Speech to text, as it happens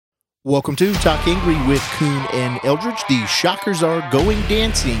Welcome to Talk Angry with Kuhn and Eldridge. The Shockers are going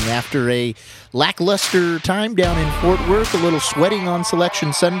dancing after a lackluster time down in Fort Worth, a little sweating on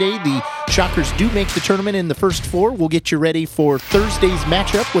Selection Sunday. The Shockers do make the tournament in the first four. We'll get you ready for Thursday's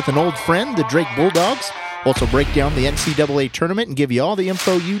matchup with an old friend, the Drake Bulldogs. We'll also break down the NCAA tournament and give you all the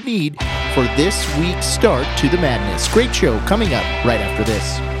info you need for this week's start to the madness. Great show coming up right after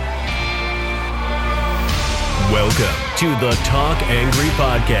this. Welcome to the Talk Angry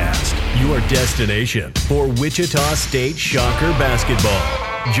Podcast, your destination for Wichita State Shocker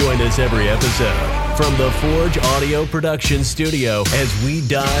basketball. Join us every episode from the Forge Audio Production Studio as we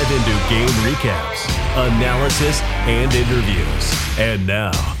dive into game recaps, analysis, and interviews. And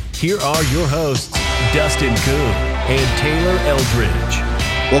now, here are your hosts, Dustin Kuhn and Taylor Eldridge.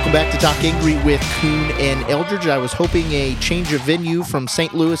 Welcome back to Talk Angry with Kuhn and Eldridge. I was hoping a change of venue from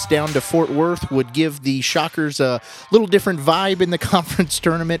St. Louis down to Fort Worth would give the Shockers a little different vibe in the conference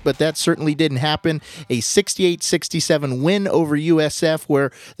tournament, but that certainly didn't happen. A 68-67 win over USF,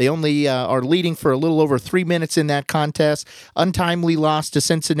 where they only are leading for a little over 3 minutes in that contest. Untimely loss to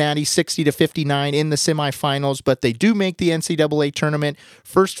Cincinnati, 60-59 in the semifinals, but they do make the NCAA tournament.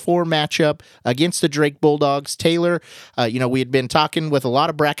 First four matchup against the Drake Bulldogs. Taylor, we had been talking with a lot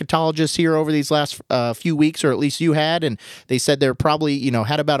of bracketologists here over these last few weeks, or at least you had, and they said they're probably,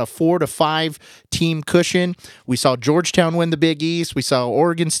 had about a 4 to 5 team cushion. We saw Georgetown win the Big East. We saw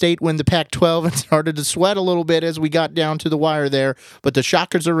Oregon State win the Pac-12 and started to sweat a little bit as we got down to the wire there. But the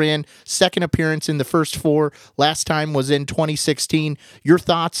Shockers are in. Second appearance in the first four. Last time was in 2016. Your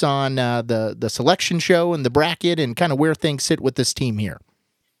thoughts on the selection show and the bracket and kind of where things sit with this team here?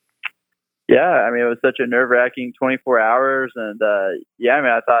 Yeah, it was such a nerve-wracking 24 hours, and I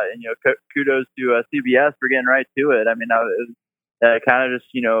thought, kudos to CBS for getting right to it. It was kind of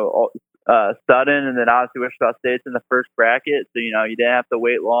just, sudden, and then obviously Wichita State's in the first bracket, so you didn't have to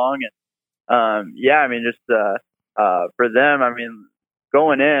wait long, and for them,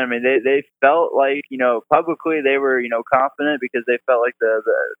 going in, they felt like, publicly they were, confident because they felt like the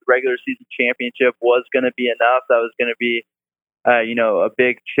regular season championship was going to be enough. That was going to be a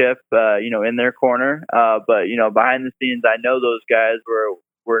big chip, in their corner. But behind the scenes, I know those guys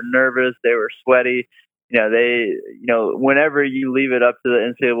were nervous. They were sweaty. Whenever you leave it up to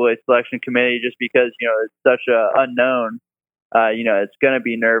the NCAA selection committee, just because, it's such a unknown, it's going to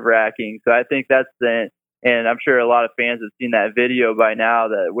be nerve wracking. So I think that's and I'm sure a lot of fans have seen that video by now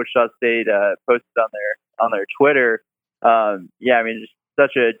that Wichita State posted on their Twitter. Just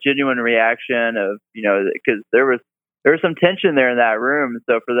such a genuine reaction of, because there was some tension there in that room.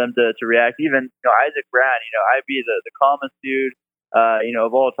 So for them to react, even, Isaac Brown, I'd be the calmest dude,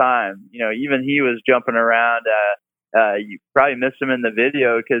 of all time. Even he was jumping around. You probably missed him in the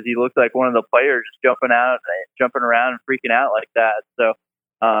video because he looked like one of the players just jumping around and freaking out like that. So,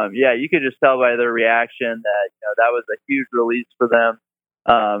 you could just tell by their reaction that, that was a huge release for them.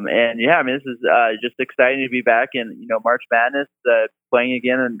 This is just exciting to be back in, March Madness, playing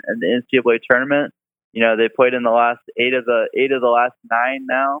again in the NCAA tournament. They played in the last eight of the last 9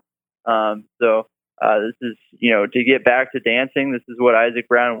 now. This is, to get back to dancing, this is what Isaac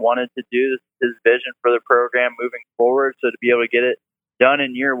Brown wanted to do. This is his vision for the program moving forward. So to be able to get it done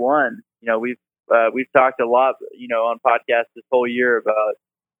in year one, we've talked a lot, on podcasts this whole year about,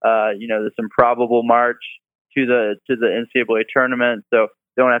 this improbable march to the NCAA tournament. So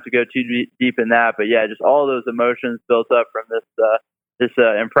don't have to go too deep in that, but yeah, just all those emotions built up from this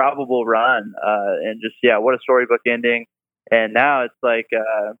improbable run, and just, what a storybook ending. And now it's like,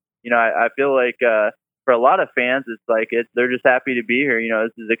 I feel like for a lot of fans, it's like they're just happy to be here.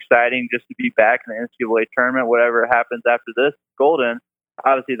 This is exciting just to be back in the NCAA tournament. Whatever happens after this, golden.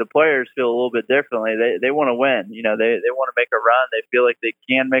 Obviously, the players feel a little bit differently. They want to win. They want to make a run. They feel like they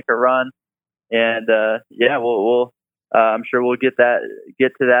can make a run. And we'll I'm sure we'll get to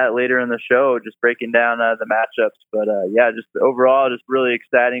that later in the show, just breaking down the matchups. But just overall, just really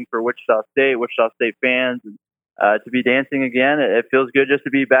exciting for Wichita State fans, and to be dancing again. It feels good just to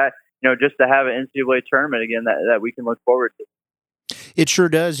be back, just to have an NCAA tournament again that we can look forward to. It sure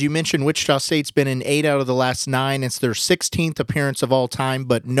does. You mentioned Wichita State's been in 8 out of the last 9. It's their 16th appearance of all time,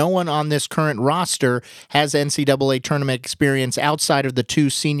 but no one on this current roster has NCAA tournament experience outside of the 2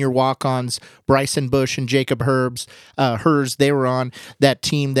 senior walk-ons, Bryson Bush and Jacob Hers. They were on that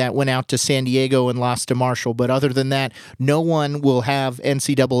team that went out to San Diego and lost to Marshall. But other than that, no one will have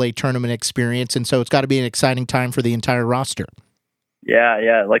NCAA tournament experience, and so it's got to be an exciting time for the entire roster.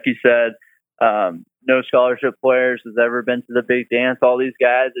 Yeah. Like you said, no scholarship players has ever been to the big dance. All these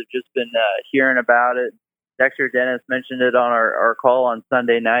guys have just been hearing about it. Dexter Dennis mentioned it on our call on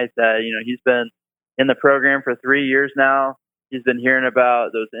Sunday night that, he's been in the program for 3 years now. he's been hearing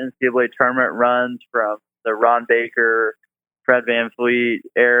about those NCAA tournament runs from the Ron Baker, Fred VanVleet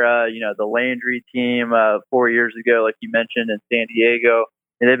era, the Landry team 4 years ago, like you mentioned, in San Diego.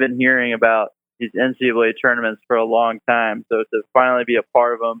 And they've been hearing about these NCAA tournaments for a long time. So to finally be a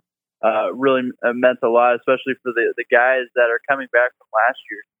part of them really meant a lot, especially for the guys that are coming back from last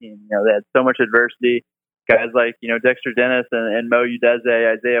year's team. They had so much adversity. Guys like, Dexter Dennis and Mo Udeze,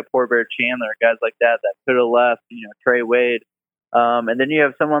 Isaiah Poorbear Chandler, guys like that could have left, Trey Wade. And then you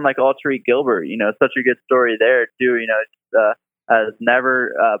have someone like Alterique Gilbert, such a good story there too. Has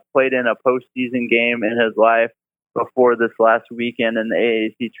never played in a postseason game in his life before this last weekend in the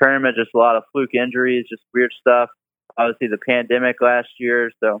AAC tournament. Just a lot of fluke injuries, just weird stuff. Obviously the pandemic last year.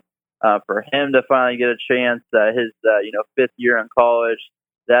 So for him to finally get a chance, his fifth year in college,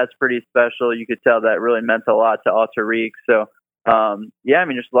 that's pretty special. You could tell that really meant a lot to Alterique. So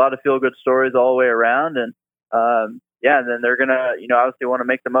just a lot of feel good stories all the way around. And and then they're gonna obviously want to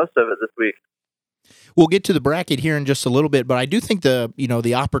make the most of it this week. We'll get to the bracket here in just a little bit, but I do think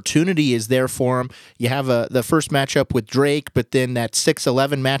the opportunity is there for them. You have the first matchup with Drake, but then that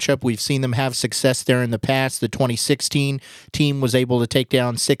 6-11 matchup, we've seen them have success there in the past. The 2016 team was able to take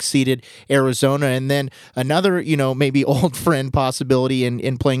down 6-seeded Arizona, and then another, maybe old friend possibility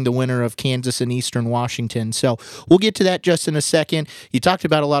in playing the winner of Kansas and Eastern Washington. So we'll get to that just in a second. You talked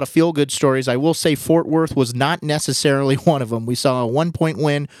about a lot of feel-good stories. I will say Fort Worth was not necessarily one of them. We saw a 1-point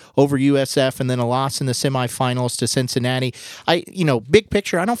win over USF and then a loss in the semifinals to Cincinnati. Big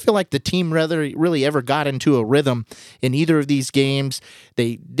picture, I don't feel like the team really ever got into a rhythm in either of these games.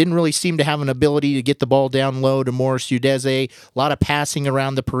 They didn't really seem to have an ability to get the ball down low to Morris Udeze. A lot of passing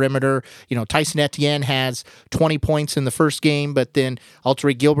around the perimeter. Tyson Etienne has 20 points in the first game, but then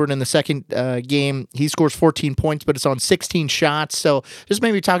Alterique Gilbert in the second game, he scores 14 points, but it's on 16 shots. So just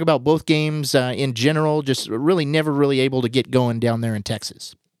maybe talk about both games in general, just really never really able to get going down there in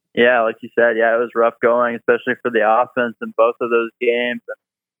Texas. Yeah, like you said, it was rough going, especially for the offense in both of those games.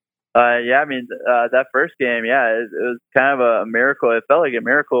 That first game, it was kind of a miracle. It felt like a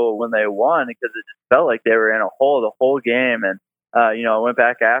miracle when they won because it just felt like they were in a hole the whole game. And, I went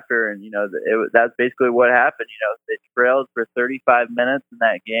back after and, that's basically what happened. They trailed for 35 minutes in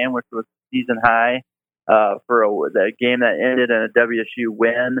that game, which was season high for that game that ended in a WSU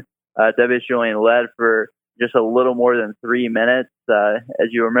win. WSU only led for just a little more than 3 minutes. As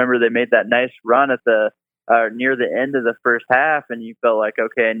you remember, they made that nice run at the near the end of the first half, and you felt like,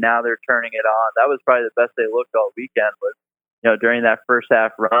 okay, now they're turning it on. That was probably the best they looked all weekend was, during that first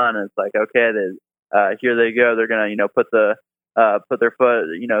half run. It's like, okay, here they go. They're gonna, put their foot,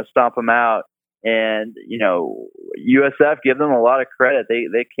 stomp them out. And USF, give them a lot of credit.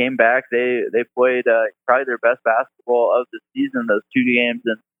 They came back. They played probably their best basketball of the season. Those two games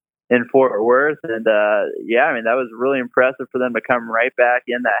in Fort Worth. And, that was really impressive for them to come right back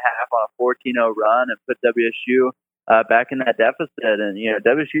in that half on a 14-0 run and put WSU back in that deficit. And,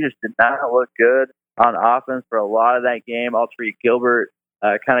 WSU just did not look good on offense for a lot of that game. Alterique Gilbert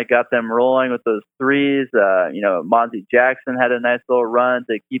kind of got them rolling with those threes. Monty Jackson had a nice little run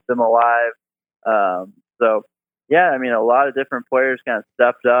to keep them alive. A lot of different players kind of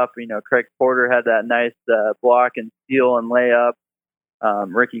stepped up. Craig Porter had that nice block and steal and layup.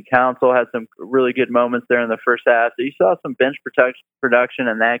 Ricky Council had some really good moments there in the first half. So you saw some bench production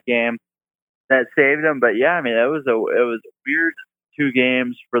in that game that saved them. But it was a weird 2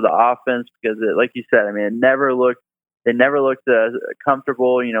 games for the offense because, like you said, they never looked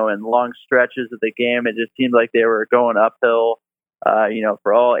comfortable. In long stretches of the game, it just seemed like they were going uphill.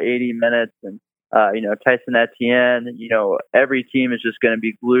 For all 80 minutes, and Tyson Etienne. Every team is just going to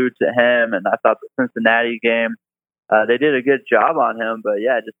be glued to him. And I thought the Cincinnati game. They did a good job on him, but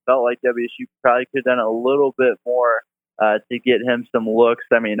it just felt like WSU probably could have done a little bit more to get him some looks.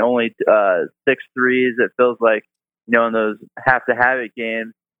 Only 6 threes. It feels like, in those have to have it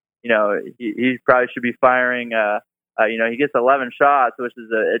games, he probably should be firing. He gets 11 shots, which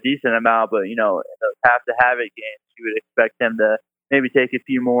is a decent amount, but in those have to have it games, you would expect him to maybe take a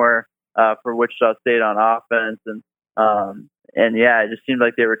few more for Wichita State on offense. It just seemed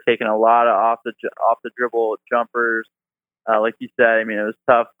like they were taking a lot of off the dribble jumpers. Like you said, it was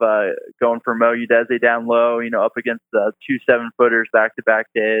tough going for Mo Udeze down low, up against 2 7-footers back-to-back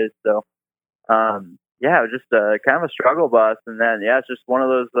days. So, it was just kind of a struggle bus. And then, it's just one of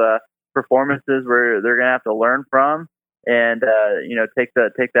those performances where they're going to have to learn from and, take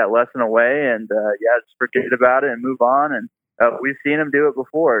that lesson away and, just forget about it and move on. And we've seen them do it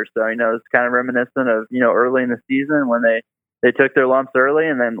before. So, it's kind of reminiscent of, early in the season when they took their lumps early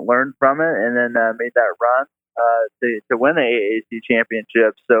and then learned from it and then made that run to win the AAC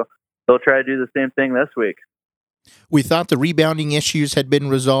championship. So they'll try to do the same thing this week. We thought the rebounding issues had been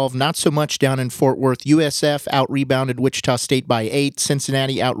resolved, not so much down in Fort Worth. USF out-rebounded Wichita State by 8.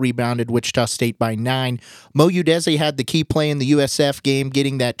 Cincinnati out-rebounded Wichita State by 9. Mo Udeze had the key play in the USF game,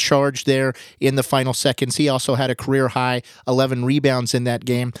 getting that charge there in the final seconds. He also had a career-high 11 rebounds in that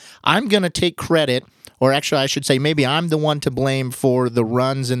game. I'm going to take credit, or actually I should say maybe I'm the one to blame for the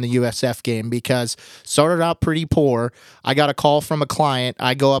runs in the USF game, because started out pretty poor. I got a call from a client.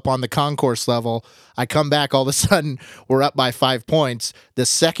 I go up on the concourse level. I come back, all of a sudden, we're up by 5 points. The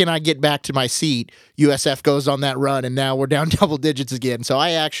second I get back to my seat, USF goes on that run, and now we're down double digits again. So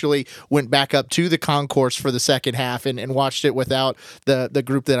I actually went back up to the concourse for the second half and watched it without the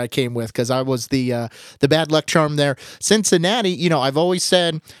group that I came with, because I was the bad luck charm there. Cincinnati, I've always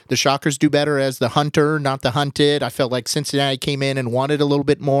said the Shockers do better as the hunter, not the hunted. I felt like Cincinnati came in and wanted a little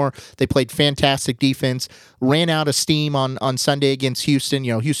bit more. They played fantastic defense, ran out of steam on Sunday against Houston.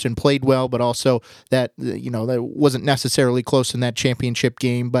 Houston played well, but also that wasn't necessarily close in that championship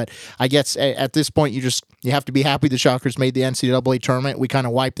game. But I guess at this point, you have to be happy the Shockers made the NCAA tournament. We kind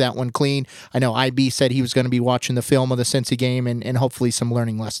of wiped that one clean. I know IB said he was going to be watching the film of the Cincy game and hopefully some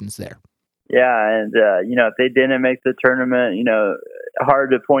learning lessons there. Yeah, and if they didn't make the tournament,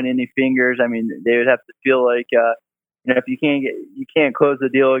 hard to point any fingers. I mean, they would have to feel like if you can't close the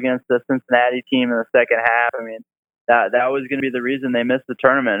deal against the Cincinnati team in the second half. I mean, that was going to be the reason they missed the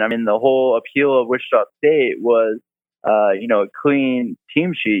tournament. I mean, the whole appeal of Wichita State was a clean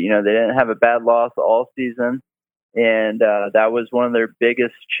team sheet. They didn't have a bad loss all season, and that was one of their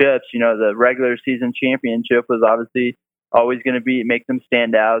biggest chips. The regular season championship was obviously always going to make them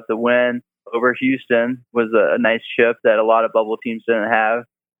stand out. The win over Houston was a nice chip that a lot of bubble teams didn't have.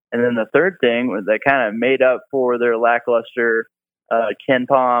 And then the third thing was that kind of made up for their lackluster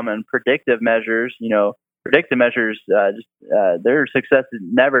KenPom and predictive measures. Predictive measures, their success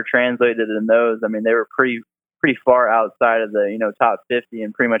never translated in those. I mean, they were pretty far outside of the top 50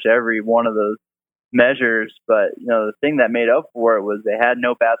 in pretty much every one of those measures. But the thing that made up for it was they had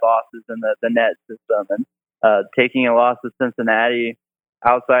no bad losses in the net system, and taking a loss to Cincinnati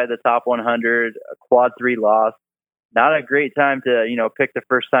outside the top 100, a quad 3 loss. Not a great time to pick the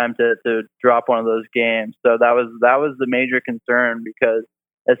first time to drop one of those games. So that was the major concern, because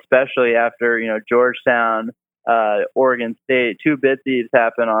especially after Georgetown, Oregon State, 2 bid thieves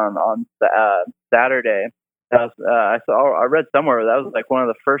happened on Saturday. I read somewhere that was like one of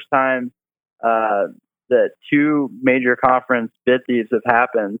the first times that 2 major conference bid thieves have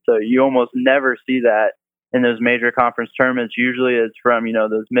happened. So you almost never see that in those major conference tournaments. Usually it's from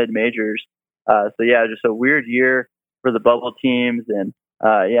those mid majors. So yeah, just a weird year for the bubble teams. And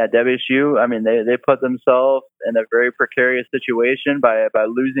WSU, I mean, they put themselves in a very precarious situation by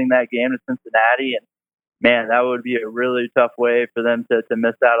losing that game to Cincinnati. And man, that would be a really tough way for them to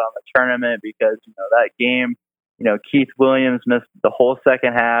miss out on the tournament, because that game, Keith Williams missed the whole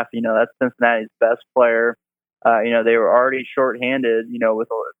second half. That's Cincinnati's best player. They were already shorthanded, with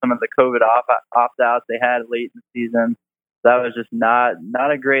some of the COVID opt-outs they had late in the season. That was just not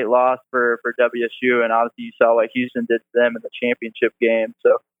a great loss for WSU, and obviously you saw what Houston did to them in the championship game.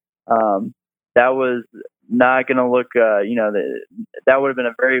 So that was not going to look, that would have been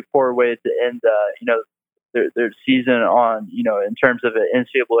a very poor way to end, their season on, in terms of an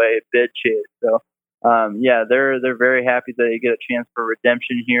NCAA bid chase. So they're very happy that they get a chance for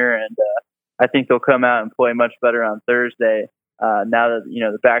redemption here, and I think they'll come out and play much better on Thursday. Now that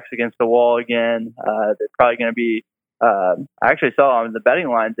the back's against the wall again, they're probably going to be. I actually saw on the betting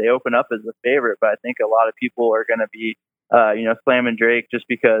lines they open up as a favorite, but I think a lot of people are going to be, slamming Drake just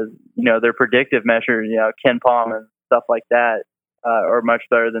because their predictive measures, KenPom and stuff like that, are much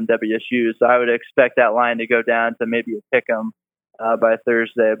better than WSU. So I would expect that line to go down to maybe a pick 'em by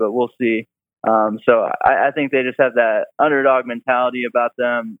Thursday, but we'll see. So I think they just have that underdog mentality about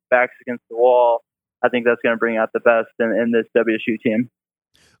them, backs against the wall. I think that's going to bring out the best in this WSU team.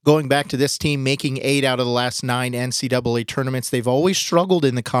 Going back to this team making 8 out of the last 9 NCAA tournaments, they've always struggled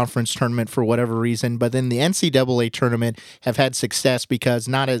in the conference tournament for whatever reason, but in the NCAA tournament have had success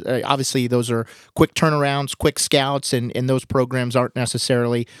because obviously those are quick turnarounds, quick scouts, and those programs aren't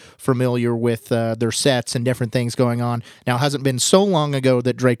necessarily familiar with their sets and different things going on. Now, it hasn't been so long ago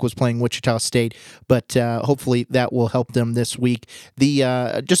that Drake was playing Wichita State, but hopefully that will help them this week.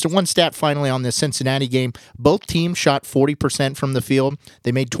 Just one stat finally on the Cincinnati game, both teams shot 40% from the field.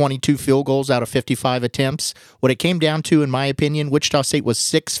 They made made 22 field goals out of 55 attempts. What it came down to, in my opinion, Wichita State was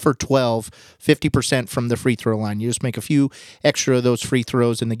 6 for 12, 50% from the free throw line. You just make a few extra of those free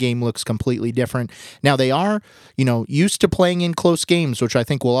throws, and the game looks completely different. Now, they are, used to playing in close games, which I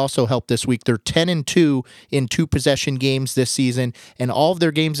think will also help this week. They're 10-2 in two-possession games this season, and all of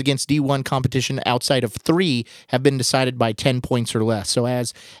their games against D1 competition outside of 3 have been decided by 10 points or less. So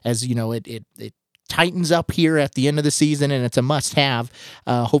as it tightens up here at the end of the season, and it's a must-have.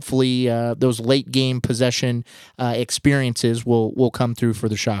 Hopefully, those late-game possession experiences will come through for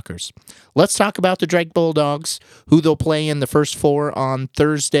the Shockers. Let's talk about the Drake Bulldogs, who they'll play in the first 4 on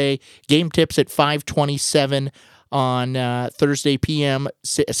Thursday. Game tips at 5:27 on Thursday p.m.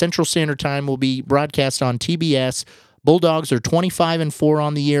 Central Standard Time will be broadcast on TBS. Bulldogs are 25-4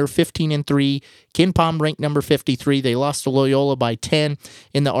 on the year, 15-3. KenPom ranked number 53. They lost to Loyola by 10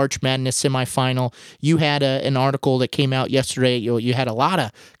 in the Arch Madness semifinal. You had an article that came out yesterday. You had a lot of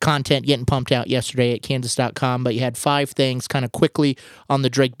content getting pumped out yesterday at Kansas.com, but you had 5 things kind of quickly on the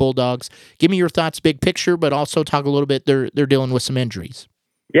Drake Bulldogs. Give me your thoughts, big picture, but also talk a little bit. They're dealing with some injuries.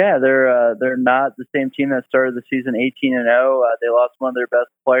 Yeah, they're not the same team that started the season 18-0. They lost one of their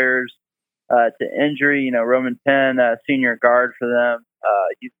best players to injury. Roman Penn, senior guard for them.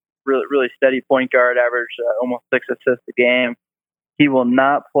 He's really steady point guard, averaged almost 6 assists a game. He will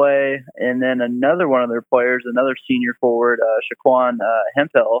not play. And then another one of their players, another senior forward, Shaquan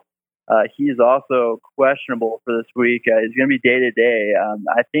Hemphill, he's also questionable for this week. He's going to be day-to-day.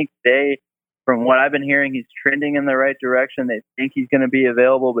 I think from what I've been hearing, he's trending in the right direction. They think he's going to be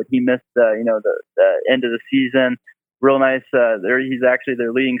available, but he missed the end of the season. Real nice. He's actually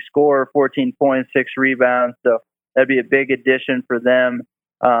their leading scorer, 14 points, 6 rebounds. So that'd be a big addition for them.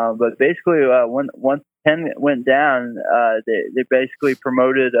 But basically, once Penn went down, they basically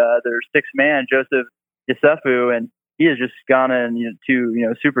promoted their 6th man, Joseph Yesufu, and he has just gone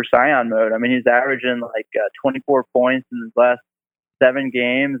into Super Saiyan mode. I mean, he's averaging like 24 points in his last 7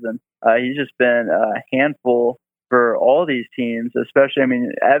 games, and he's just been a handful for all these teams, especially. I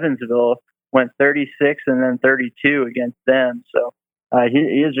mean, Evansville went 36 and then 32 against them. So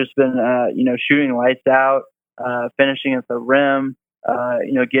he has just been, shooting lights out, finishing at the rim,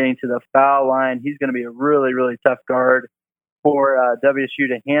 getting to the foul line. He's going to be a really, really tough guard for WSU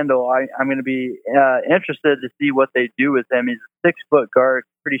to handle. I'm going to be interested to see what they do with him. He's a 6-foot guard,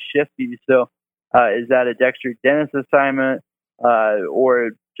 pretty shifty. So is that a Dexter Dennis assignment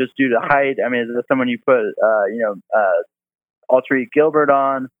or just due to height? I mean, is it someone you put, Alterique Gilbert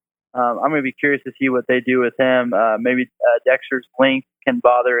on? I'm going to be curious to see what they do with him. Maybe Dexter's length can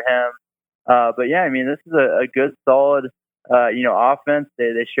bother him. But yeah, I mean, this is a good, solid, offense.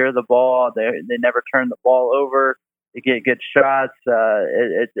 They share the ball. They never turn the ball over. They get good shots.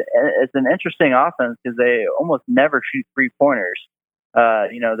 It's an interesting offense because they almost never shoot 3-pointers.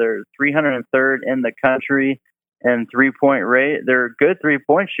 They're 303rd in the country in 3-point rate. They're good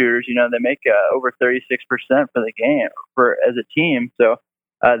 3-point shooters. They make over 36% for the game as a team. So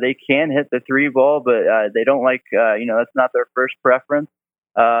they can hit the 3 ball, but they don't like, that's not their first preference.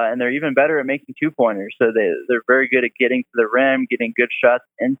 And they're even better at making 2-pointers. So they're very good at getting to the rim, getting good shots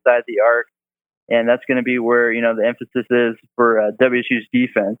inside the arc. And that's going to be where, the emphasis is for WSU's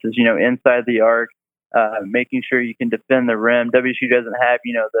defense is, inside the arc, making sure you can defend the rim. WSU doesn't have,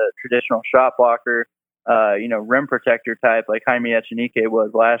 the traditional shot blocker, rim protector type like Jaime Echenique was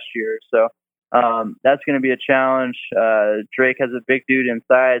last year. So that's going to be a challenge. Drake has a big dude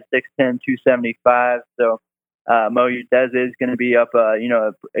inside, 6'10", 275. So Mo Udeze is going to be up,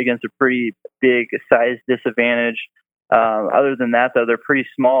 against a pretty big size disadvantage. Other than that, though, they're pretty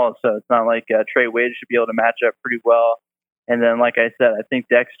small, so it's not like Trey Wade should be able to match up pretty well. And then, like I said, I think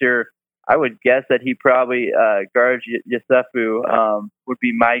Dexter, I would guess that he probably guards Yesufu, would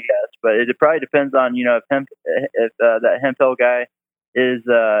be my guess. But it probably depends on, if that Hemphill guy is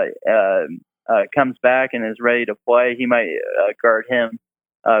comes back and is ready to play, he might guard him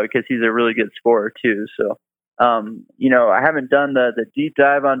because he's a really good scorer too. So, I haven't done the deep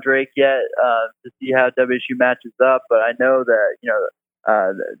dive on Drake yet to see how WSU matches up, but I know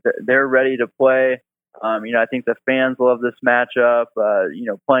that, they're ready to play. I think the fans love this matchup,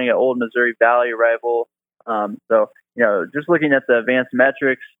 playing at Old Missouri Valley rival. So, just looking at the advanced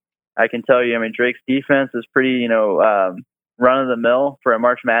metrics, I can tell you, Drake's defense is pretty, run-of-the-mill for a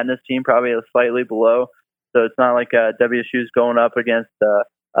March Madness team, probably slightly below. So it's not like WSU's going up against,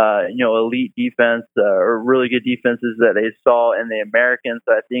 elite defense or really good defenses that they saw in the Americans.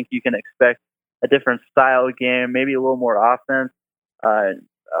 So I think you can expect a different style of game, maybe a little more offense.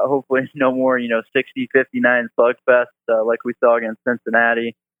 Hopefully no more, 60-59 slugfest like we saw against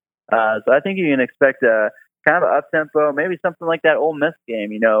Cincinnati. So I think you can expect a kind of up tempo, maybe something like that Ole Miss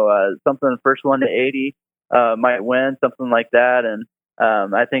game. Something first one to 80 might win, something like that. And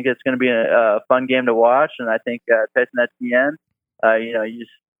I think it's going to be a fun game to watch. And I think Tyson Etienne, you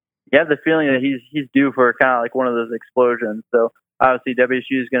have the feeling that he's due for kind of like one of those explosions. So obviously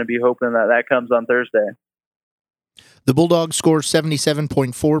WSU is going to be hoping that comes on Thursday. The Bulldogs score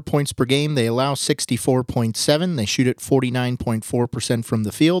 77.4 points per game. They allow 64.7. They shoot at 49.4% from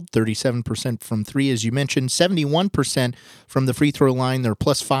the field, 37% from three, as you mentioned, 71% from the free throw line. They're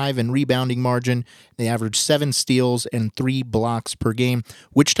 +5 in rebounding margin. They average 7 steals and 3 blocks per game.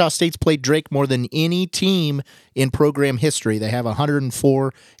 Wichita State's played Drake more than any team in program history. They have a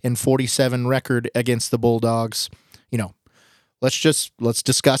 104-47 record against the Bulldogs. Let's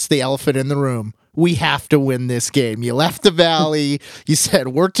discuss the elephant in the room. We have to win this game. You left the Valley. You said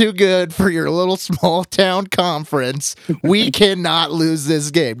we're too good for your little small town conference. We cannot lose this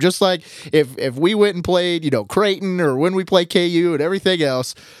game. Just like if we went and played, Creighton, or when we play KU and everything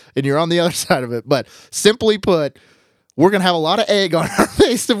else, and you're on the other side of it. But simply put, we're going to have a lot of egg on our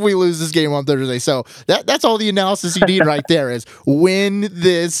face if we lose this game on Thursday. So that's all the analysis you need right there is win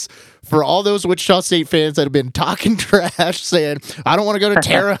this. For all those Wichita State fans that have been talking trash, saying, I don't want to go to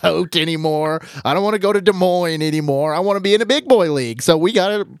Terre Haute anymore. I don't want to go to Des Moines anymore. I want to be in a big boy league. So we got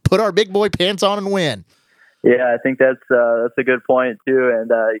to put our big boy pants on and win. Yeah, I think that's a good point, too.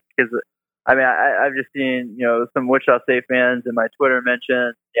 And because, I've just seen, some Wichita State fans in my Twitter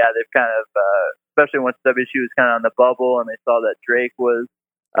mention, they've kind of, especially once WSU was kind of on the bubble and they saw that Drake was,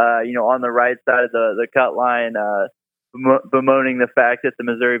 on the right side of the cut line, bemoaning the fact that the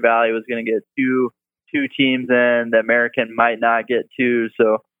Missouri Valley was going to get two teams in, the American might not get 2.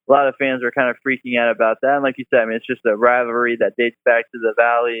 So a lot of fans are kind of freaking out about that. And like you said, it's just a rivalry that dates back to the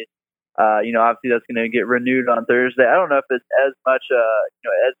Valley. Obviously that's going to get renewed on Thursday. I don't know if it's as much,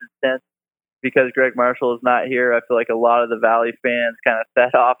 as intense because Greg Marshall is not here. I feel like a lot of the Valley fans kind of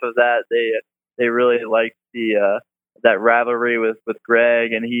fed off of that. They really liked that rivalry with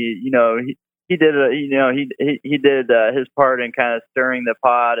Greg, and he did his part in kind of stirring the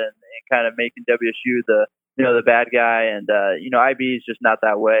pot and kind of making WSU the bad guy. And IB is just not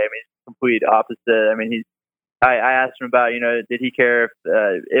that way. He's complete opposite. I asked him about did he care if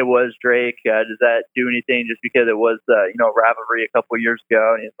it was Drake? Does that do anything just because it was rivalry a couple of years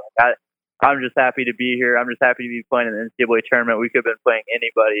ago? And he's like, I'm just happy to be here. I'm just happy to be playing in the NCAA tournament. We could have been playing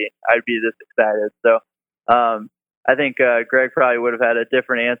anybody. I'd be this excited. So. I think Greg probably would have had a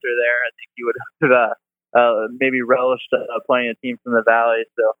different answer there. I think he would have maybe relished playing a team from the Valley.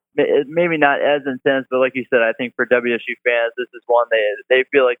 So maybe not as intense, but like you said, I think for WSU fans, this is one they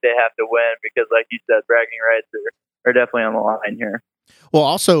feel like they have to win because, like you said, bragging rights are definitely on the line here. Well,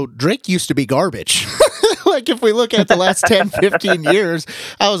 also, Drake used to be garbage. Like, if we look at the last 10, 15 years,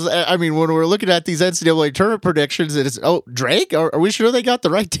 when we're looking at these NCAA tournament predictions, it's, Drake? Are we sure they got the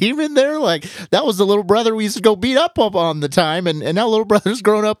right team in there? Like, that was the little brother we used to go beat up on the time, and now little brother's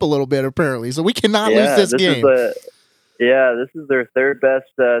grown up a little bit, apparently. So we cannot lose this game. This is their third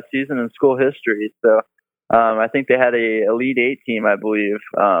best season in school history. So I think they had a Elite 8 team, I believe,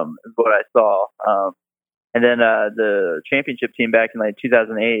 is what I saw. And then the championship team back in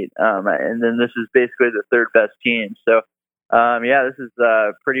 2008. And then this is basically the third best team. So, this is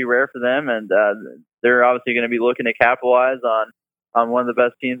pretty rare for them. And they're obviously going to be looking to capitalize on one of the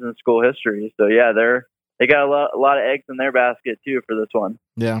best teams in school history. So, they got a lot of eggs in their basket, too, for this one.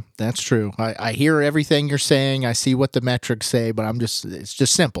 Yeah, that's true. I hear everything you're saying. I see what the metrics say, but it's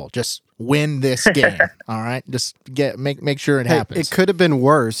just simple. Just win this game. All right? Just make sure it happens. It could have been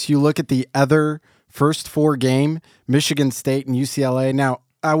worse. You look at the other first 4 game, Michigan State and UCLA. Now,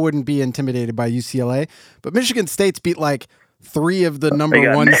 I wouldn't be intimidated by UCLA, but Michigan State's beat 3 of the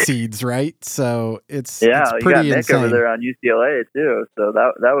number 1 seeds, right? So it's pretty you got Nick insane over there on UCLA too. So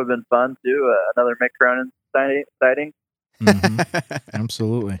that would have been fun too. Another Mick Cronin sighting. Mm-hmm.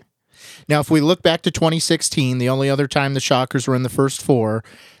 Absolutely. Now, if we look back to 2016, the only other time the Shockers were in the first 4,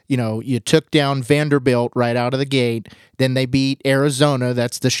 you took down Vanderbilt right out of the gate. Then they beat Arizona.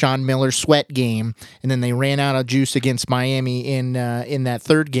 That's the Sean Miller sweat game. And then they ran out of juice against Miami in that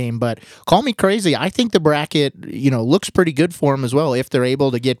third game. But call me crazy. I think the bracket, looks pretty good for them as well if they're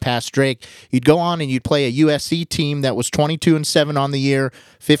able to get past Drake. You'd go on and you'd play a USC team that was 22-7 on the year,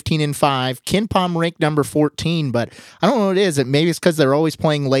 15-5. KenPom ranked number 14, but I don't know what it is. Maybe it's because they're always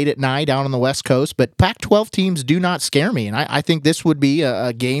playing late at night out on the West Coast. But Pac-12 teams do not scare me, and I think this would be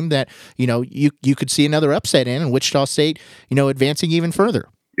a game that you could see another upset in, and Wichita State advancing even further.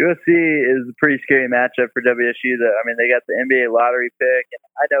 USC is a pretty scary matchup for WSU. They got the NBA lottery pick, and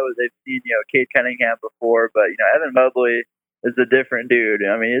I know they've seen Cade Cunningham before, but Evan Mobley is a different dude.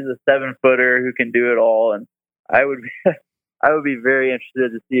 I mean, he's a 7-footer who can do it all, and I would I would be very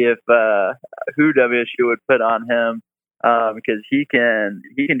interested to see if who WSU would put on him, because he can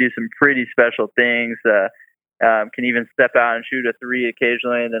do some pretty special things. Can even step out and shoot a three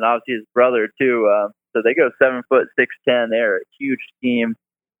occasionally, and then obviously his brother too. So they go 7 foot 6'10". They're a huge team.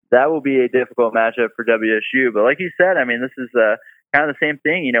 That will be a difficult matchup for WSU. But like you said, I mean, this is kind of the same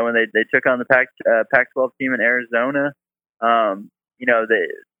thing. You know, when they took on the Pac-12 team in Arizona, you know,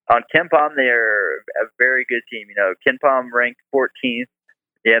 on KenPom, they're a very good team. You know, KenPom ranked 14th.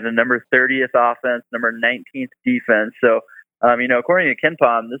 They have the number 30th offense, number 19th defense. So, you know, according to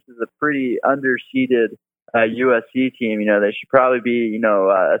KenPom, this is a pretty underseeded USC team. You know, they should probably be, you know,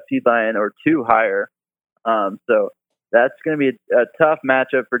 a seed line or two higher. So that's going to be a tough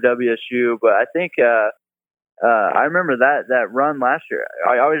matchup for WSU. But I think I remember that run last year.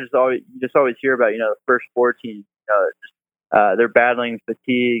 I always hear about, you know, the first 4 teams. You know, just, they're battling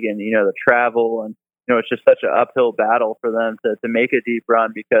fatigue and, you know, the travel, and you know, it's just such an uphill battle for them to make a deep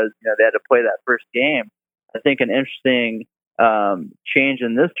run because, you know, they had to play that first game. I think an interesting change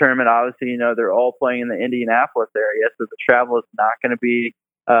in this tournament, obviously, you know, they're all playing in the Indianapolis area, so the travel is not going to be,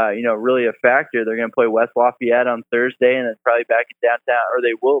 you know, really a factor. They're going to play West Lafayette on Thursday and then probably back in downtown, or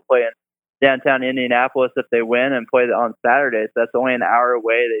they will play in downtown Indianapolis if they win and play on Saturday. So that's only an hour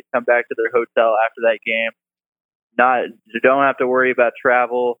away. They come back to their hotel after that game. You don't have to worry about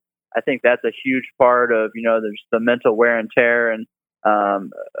travel. I think that's a huge part of, you know, there's the mental wear and tear. And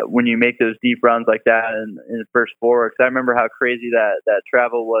when you make those deep runs like that in the first 4, because I remember how crazy that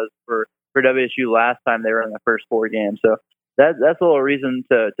travel was for WSU last time they were in the first 4 games. So that's a little reason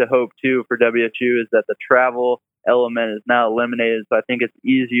to hope too for WSU, is that the travel element is now eliminated. So I think it's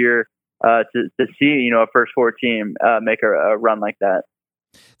easier to see, you know, a first 4 team make a run like that.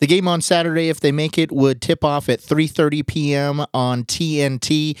 The game on Saturday, if they make it, would tip off at 3:30 p.m. on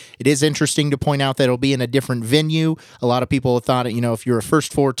TNT. It is interesting to point out that it'll be in a different venue. A lot of people have thought, you know, if you're a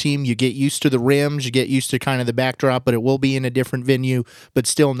first 4 team, you get used to the rims, you get used to kind of the backdrop, but it will be in a different venue, but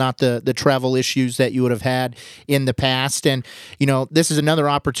still not the travel issues that you would have had in the past. And, you know, this is another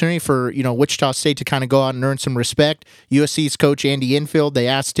opportunity for, you know, Wichita State to kind of go out and earn some respect. USC's coach, Andy Enfield, they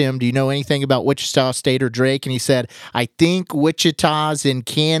asked him, do you know anything about Wichita State or Drake? And he said, I think Wichita's in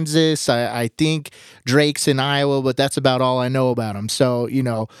Kansas. I think Drake's in Iowa, but that's about all I know about him. So, you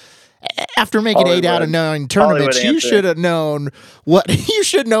know, after making Hollywood. 8 out of 9 tournaments, you should have known what you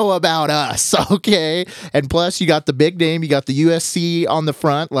should know about us, okay? And plus, you got the big name, you got the USC on the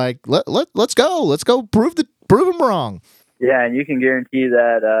front. Like, let's go, prove them wrong. Yeah, and you can guarantee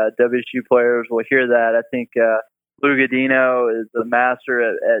that WSU players will hear that. I think Lou Godino is the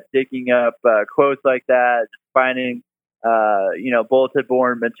master at digging up quotes like that, finding you know, bulletin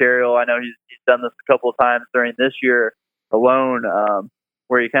board material. I know he's done this a couple of times during this year alone,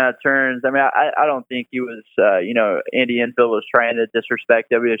 where he kind of turns. I mean, I don't think he was, you know, Andy Enfield was trying to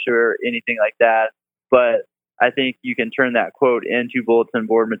disrespect WSU or anything like that. But I think you can turn that quote into bulletin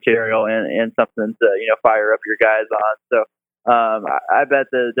board material and something to, you know, fire up your guys on. So I bet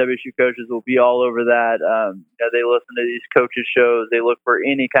the WSU coaches will be all over that. You know, they listen to these coaches shows. They look for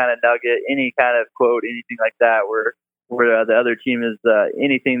any kind of nugget, any kind of quote, anything like that, where the other team is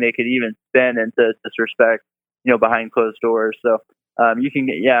anything they could even spin into disrespect, you know, behind closed doors. So you can,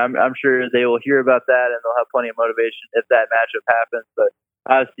 I'm sure they will hear about that and they'll have plenty of motivation if that matchup happens. But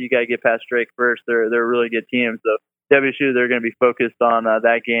obviously, you got to get past Drake first. They're a really good team. So WSU, they're going to be focused on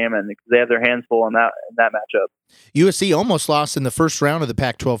that game, and they have their hands full in that matchup. USC almost lost in the first round of the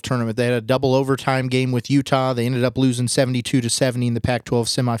Pac-12 tournament. They had a double overtime game with Utah. They ended up losing 72-70 in the Pac-12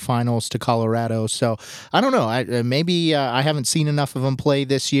 semifinals to Colorado. So I don't know. Maybe I haven't seen enough of them play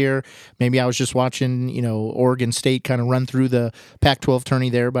this year. Maybe I was just watching, you know, Oregon State kind of run through the Pac-12 tourney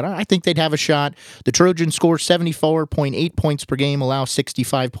there. But I think they'd have a shot. The Trojans score 74.8 points per game, allow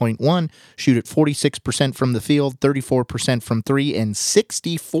 65.1, shoot at 46% from the field, 34% from 3, and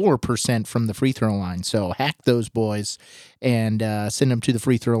 64% from the free throw line. So hack those boys and send them to the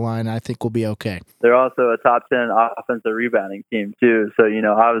free throw line. I think we'll be okay. They're also a top 10 offensive rebounding team too. So, you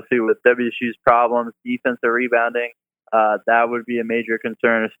know, obviously with WSU's problems, defensive rebounding, that would be a major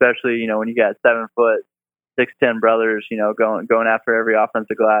concern, especially, you know, when you got 7 foot, 6'10" brothers, you know, going after every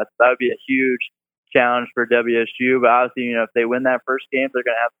offensive glass. That would be a huge challenge for WSU. But obviously, you know, if they win that first game, they're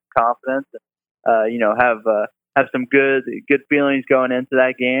going to have some confidence and, you know, have some good feelings going into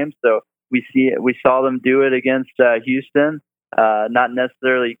that game. So we saw them do it against Houston. Not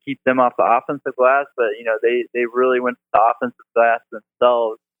necessarily keep them off the offensive glass, but you know they really went to the offensive glass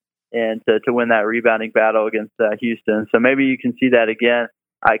themselves and to win that rebounding battle against Houston. So maybe you can see that again.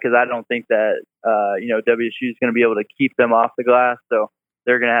 because I don't think that WSU is going to be able to keep them off the glass. So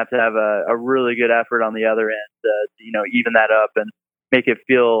they're going to have a really good effort on the other end to even that up and make it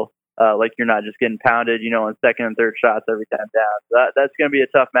feel like you're not just getting pounded, in second and third shots every time down. So that's going to be a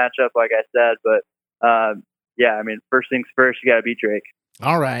tough matchup, like I said. But first things first, you got to beat Drake.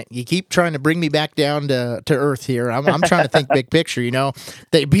 All right. You keep trying to bring me back down to earth here. I'm trying to think big picture,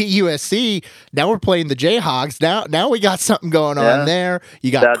 They beat USC. Now we're playing the Jayhawks. Now we got something going on there.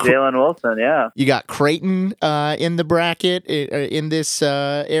 You got Jalen Wilson, yeah. You got Creighton in the bracket in this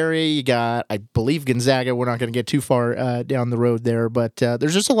area. You got, I believe, Gonzaga. We're not going to get too far down the road there, but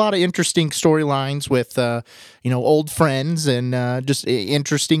there's just a lot of interesting storylines with, old friends and just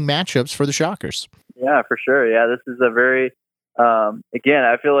interesting matchups for the Shockers. Yeah, for sure. Yeah, this is a very again,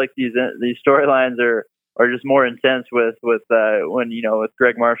 I feel like these storylines are just more intense with with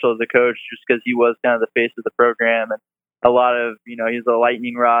Greg Marshall as a coach, just because he was kind of the face of the program, and a lot of he's a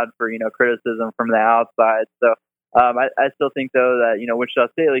lightning rod for criticism from the outside. So I still think though that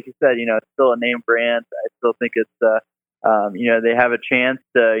Wichita State, like you said, it's still a name brand. I still think it's they have a chance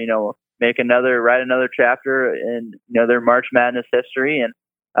to write another chapter in their March Madness history, and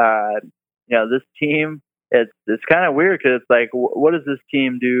this team. It's kind of weird because it's like, what does this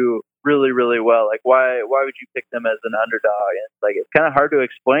team do really, really well? Like, why would you pick them as an underdog? And it's like, it's kind of hard to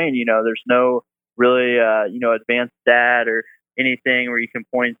explain. There's no really advanced stat or anything where you can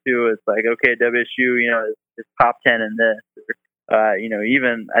point to. It's like, okay, WSU is top 10 in this. Or,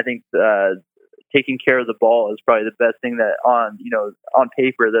 even I think taking care of the ball is probably the best thing that on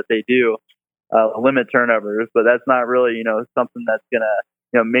paper that they do. Limit turnovers, but that's not really something that's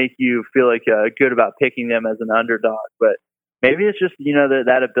gonna make you feel like good about picking them as an underdog. But maybe it's just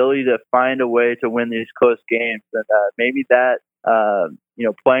that ability to find a way to win these close games, and maybe that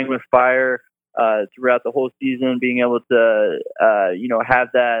playing with fire throughout the whole season, being able to have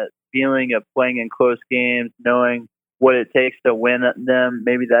that feeling of playing in close games, knowing what it takes to win them.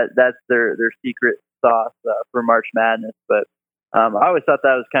 Maybe that's their secret sauce for March Madness. But I always thought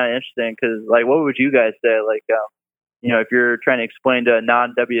that was kind of interesting because, like, what would you guys say? Like, if you're trying to explain to a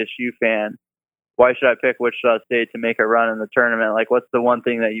non-WSU fan, why should I pick Wichita State to make a run in the tournament? Like, what's the one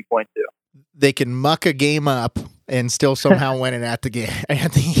thing that you point to? They can muck a game up and still somehow win it at the game.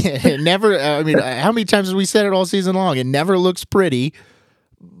 It never. How many times have we said it all season long? It never looks pretty,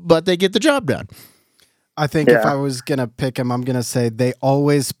 but they get the job done. I think if I was going to pick them, I'm going to say they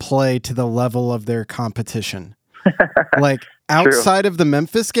always play to the level of their competition. Like, outside of the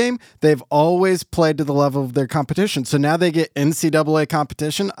Memphis game, they've always played to the level of their competition. So now they get NCAA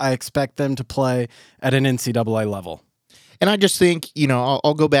competition. I expect them to play at an NCAA level. And I just think,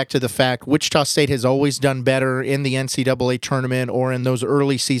 I'll go back to the fact Wichita State has always done better in the NCAA tournament or in those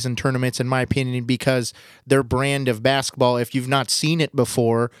early season tournaments, in my opinion, because their brand of basketball, if you've not seen it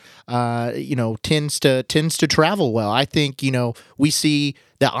before, tends to travel well. I think, we see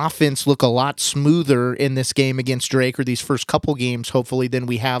the offense look a lot smoother in this game against Drake, or these first couple games, hopefully, than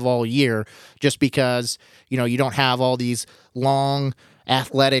we have all year, just because, you don't have all these long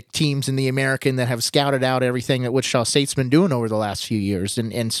athletic teams in the American that have scouted out everything that Wichita State's been doing over the last few years.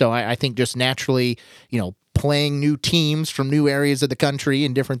 And so I think just naturally, playing new teams from new areas of the country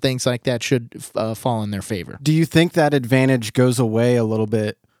and different things like that should fall in their favor. Do you think that advantage goes away a little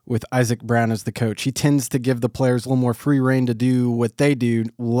bit with Isaac Brown as the coach? He tends to give the players a little more free rein to do what they do,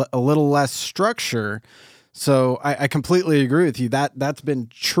 a little less structure. So I completely agree with you. That's been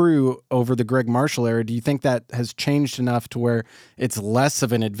true over the Greg Marshall era. Do you think that has changed enough to where it's less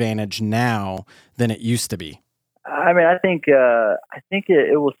of an advantage now than it used to be? I think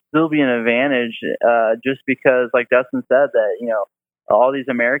it will still be an advantage just because, like Dustin said, that all these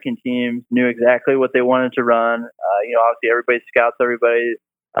American teams knew exactly what they wanted to run. Obviously everybody scouts everybody.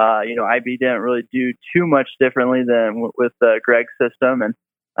 IB didn't really do too much differently than with Greg's system, and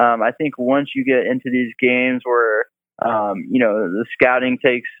I think once you get into these games where, the scouting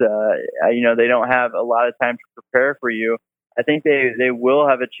takes, they don't have a lot of time to prepare for you, I think they will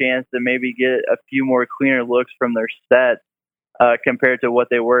have a chance to maybe get a few more cleaner looks from their sets compared to what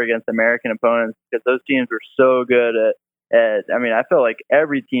they were against American opponents, because those teams were so good at I feel like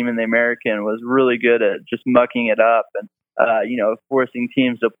every team in the American was really good at just mucking it up and, forcing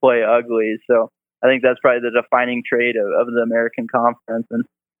teams to play ugly. So I think that's probably the defining trait of the American Conference.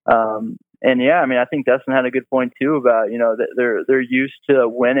 I think Dustin had a good point too about, that they're used to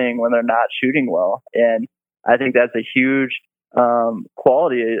winning when they're not shooting well. And I think that's a huge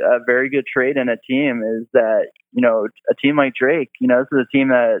quality, a very good trait in a team is that, a team like Drake, this is a team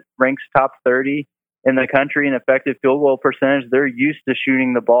that ranks top 30 in the country in effective field goal percentage. They're used to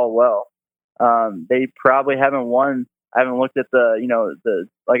shooting the ball well. They probably haven't won I haven't looked at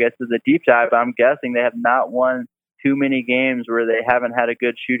like I said, the deep dive, but I'm guessing they have not won too many games where they haven't had a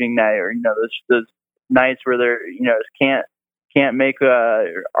good shooting night, or those nights where they're just can't make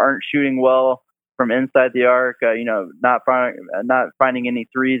aren't shooting well from inside the arc, not finding any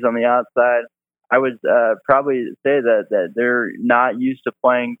threes on the outside. I would probably say that they're not used to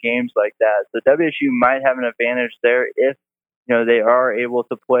playing games like that. So WSU might have an advantage there if they are able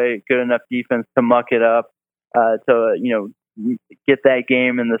to play good enough defense to muck it up, to get that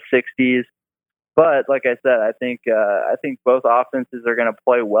game in the 60s. But like I said, I think both offenses are going to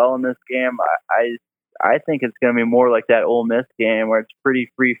play well in this game. I think it's going to be more like that Ole Miss game where it's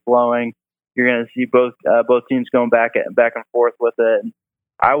pretty free flowing. You're going to see both teams going back and forth with it. And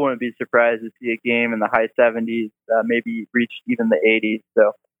I wouldn't be surprised to see a game in the high 70s, maybe reach even the 80s.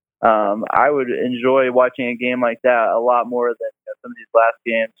 So I would enjoy watching a game like that a lot more than some of these last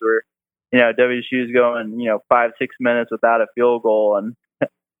games where WSU is going 5-6 minutes without a field goal, and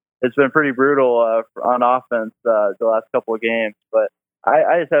it's been pretty brutal on offense the last couple of games. But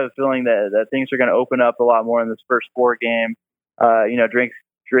I just have a feeling that things are going to open up a lot more in this first 4 game.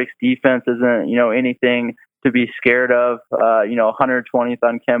 Drake's defense isn't anything to be scared of. 120th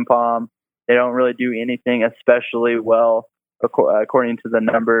on KenPom. They don't really do anything especially well according to the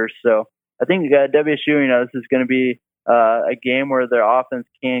numbers. So I think WSU, this is going to be a game where their offense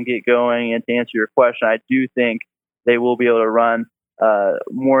can get going. And to answer your question, I do think they will be able to run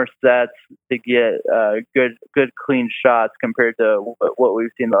more sets to get good clean shots compared to what we've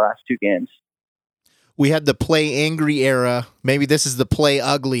seen the last 2 games. We had the play angry era. Maybe this is the play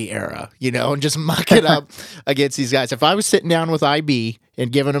ugly era, and just muck it up against these guys. If I was sitting down with IB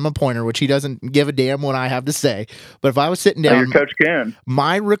and giving him a pointer, which he doesn't give a damn what I have to say, but if I was sitting down, you're Coach Kuhn.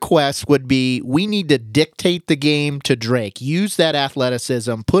 My request would be we need to dictate the game to Drake. Use that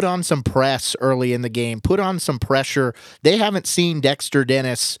athleticism. Put on some press early in the game. Put on some pressure. They haven't seen Dexter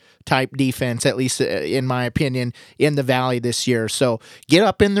Dennis type defense, at least in my opinion, in the Valley this year. So get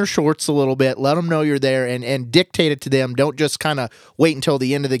up in their shorts a little bit. Let them know you're there and dictate it to them. Don't just kind of wait until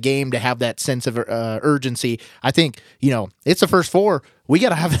the end of the game to have that sense of urgency. I think, it's the first 4. We got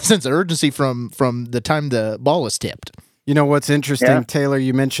to have a sense of urgency from the time the ball is tipped. What's interesting, Taylor,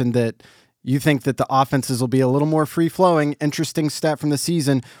 you mentioned that you think that the offenses will be a little more free-flowing. Interesting stat from the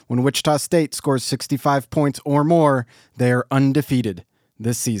season, when Wichita State scores 65 points or more, they are undefeated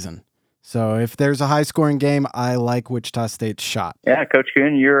this season. So if there's a high-scoring game, I like Wichita State's shot. Yeah, Coach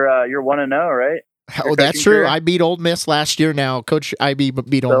Kuhn, you're 1-0, right? Oh, that's true. I beat Old Miss last year. Now, Coach IB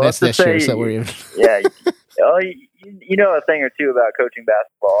beat Old Miss this year. So we're even. Yeah, you know a thing or two about coaching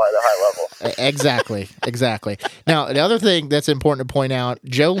basketball at a high level. Exactly. Now, the other thing that's important to point out,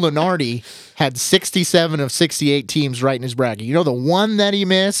 Joe Lunardi had 67 of 68 teams right in his bracket. The one that he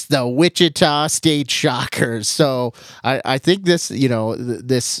missed, the Wichita State Shockers. So I think this,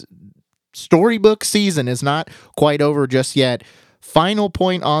 this storybook season is not quite over just yet. Final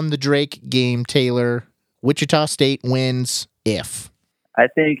point on the Drake game, Taylor. Wichita State wins if. I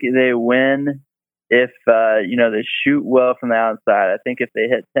think they win if, they shoot well from the outside. I think if they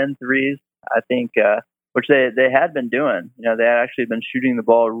hit 10 threes, I think, which they had been doing, they had actually been shooting the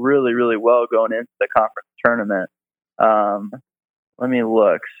ball really, really well going into the conference tournament. Let me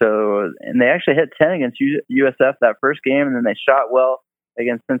look. So, and they actually hit 10 against USF that first game, and then they shot well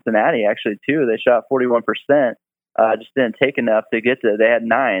against Cincinnati, actually, too. They shot 41%. Just didn't take enough to get to. They had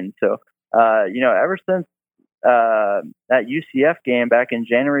 9. So, ever since that UCF game back in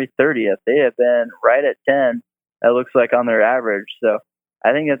January 30th, they have been right at 10. It looks like on their average. So,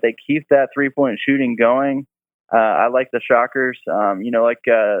 I think if they keep that 3-point shooting going, I like the Shockers.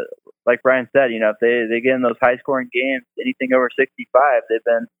 Like Brian said, if they get in those high scoring games, anything over 65,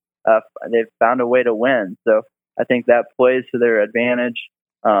 they've found a way to win. So, I think that plays to their advantage.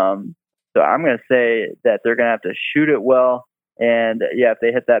 So I'm going to say that they're going to have to shoot it well. And if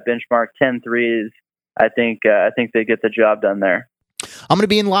they hit that benchmark 10 threes, I think they get the job done there. I'm going to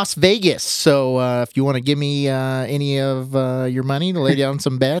be in Las Vegas. So if you want to give me any of your money to lay down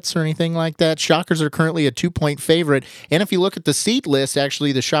some bets or anything like that, Shockers are currently a 2-point favorite. And if you look at the seed list,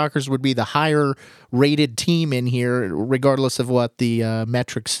 actually the Shockers would be the higher rated team in here, regardless of what the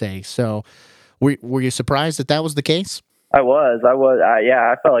metrics say. So were you surprised that was the case? I was.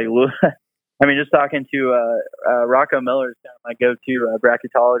 I felt like just talking to Rocco Miller is kind of my go-to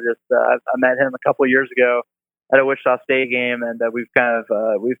bracketologist. I met him a couple of years ago at a Wichita State game, and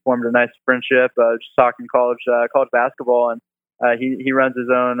we've formed a nice friendship. Just talking college basketball, and he runs his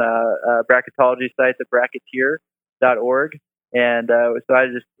own bracketology site, the Bracketeer.org, and so I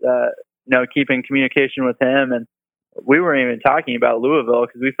just keep in communication with him, and we weren't even talking about Louisville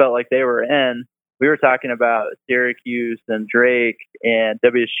because we felt like they were in. we were talking about Syracuse and Drake and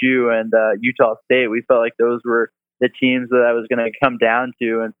WSU and Utah State. We felt like those were the teams that I was going to come down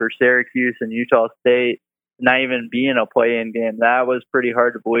to. And for Syracuse and Utah State not even being a play-in game, that was pretty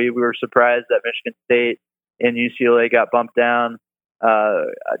hard to believe. We were surprised that Michigan State and UCLA got bumped down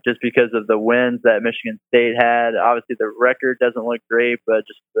just because of the wins that Michigan State had. Obviously, the record doesn't look great, but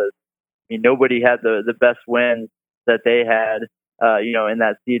just nobody had the best wins that they had, in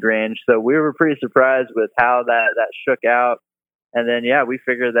that seed range. So we were pretty surprised with how that shook out. And then, we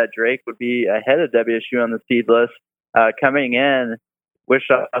figured that Drake would be ahead of WSU on the seed list. Coming in,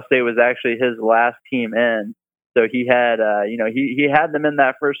 Wichita State was actually his last team in. So he had, he had them in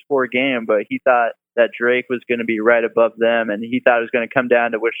that first 4 game, but he thought that Drake was going to be right above them, and he thought it was going to come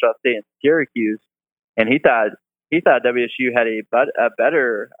down to Wichita State and Syracuse. And he thought WSU had a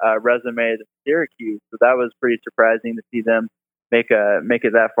better resume than Syracuse. So that was pretty surprising to see them make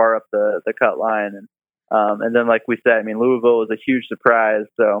it that far up the cut line. And then, like we said, Louisville was a huge surprise.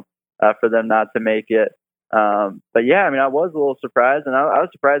 So for them not to make it. But I was a little surprised, and I was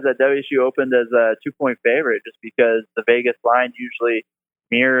surprised that WSU opened as a 2-point favorite, just because the Vegas line usually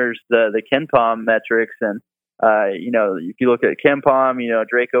mirrors the KenPom metrics. And, if you look at KenPom,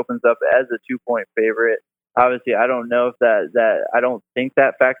 Drake opens up as a 2-point favorite. Obviously, I don't know if I don't think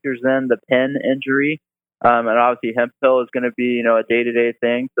that factors in the Penn injury. And obviously Hemphill is going to be, a day-to-day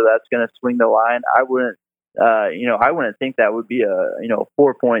thing. So that's going to swing the line. I wouldn't think that would be a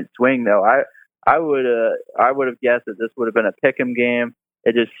 4-point swing though. I would have guessed that this would have been a pick'em game.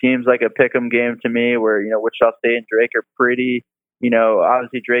 It just seems like a pick'em game to me, where Wichita State and Drake are pretty.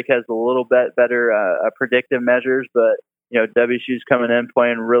 Obviously Drake has a little bit better predictive measures, but WSU's coming in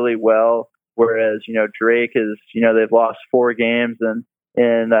playing really well, whereas Drake is they've lost 4 games, and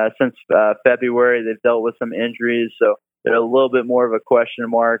since February they've dealt with some injuries, so they're a little bit more of a question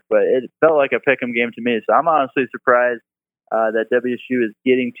mark. But it felt like a pick'em game to me, so I'm honestly surprised that WSU is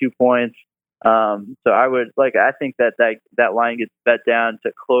getting 2 points. So I think that line gets bet down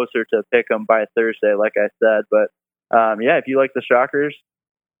to closer to pick'em by Thursday, like I said. But if you like the Shockers,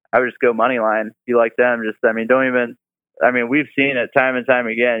 I would just go money line. If you like them, we've seen it time and time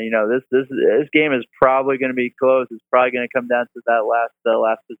again. This game is probably going to be close. It's probably going to come down to that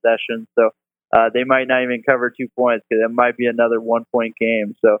last possession. So they might not even cover 2 points, because it might be another 1-point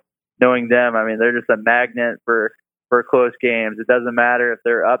game. So knowing them, they're just a magnet for close games. It doesn't matter if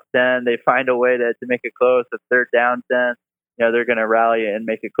they're up 10, they find a way to make it close. If they're down 10, they're going to rally and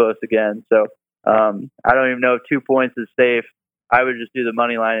make it close again. So I don't even know if 2 points is safe. I would just do the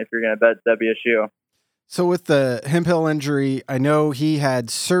money line if you're going to bet WSU. So with the Hemphill injury, I know he had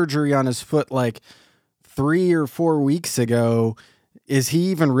surgery on his foot like 3 or 4 weeks ago. Is he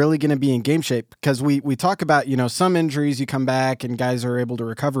even really going to be in game shape? Because we talk about, some injuries, you come back and guys are able to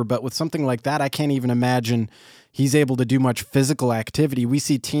recover. But with something like that, I can't even imagine he's able to do much physical activity. We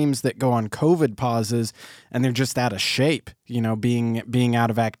see teams that go on COVID pauses and they're just out of shape, being out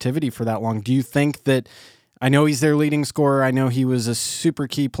of activity for that long. Do you think that, I know he's their leading scorer, I know he was a super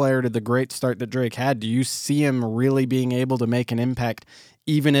key player to the great start that Drake had. Do you see him really being able to make an impact,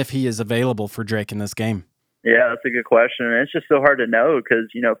 even if he is available for Drake in this game? Yeah, that's a good question. And it's just so hard to know, because,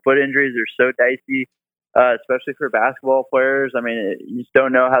 foot injuries are so dicey, especially for basketball players. You just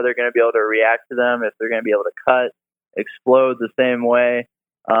don't know how they're going to be able to react to them, if they're going to be able to cut, explode the same way.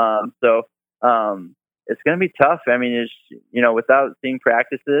 So it's going to be tough. It's, without seeing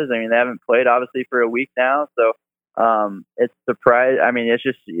practices, they haven't played obviously for a week now. So it's surprise.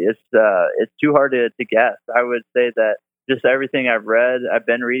 It's too hard to guess. I would say that just everything I've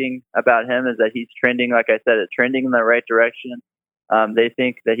been reading about him is that he's trending, like I said, it's trending in the right direction. They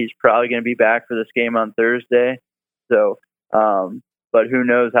think that he's probably going to be back for this game on Thursday. So, but who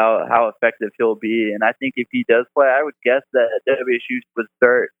knows how effective he'll be. And I think if he does play, I would guess that WSU would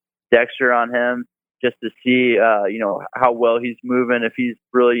start Dexter on him, just to see, how well he's moving. If he's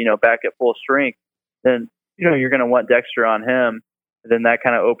really, back at full strength, then, you're going to want Dexter on him. And then that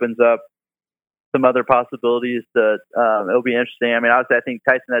kind of opens up some other possibilities that it'll be interesting. Obviously, I think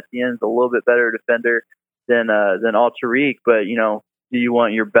Tyson Etienne is a little bit better defender than Al-Tariq, but do you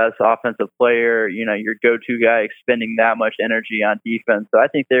want your best offensive player, your go-to guy, expending that much energy on defense? So I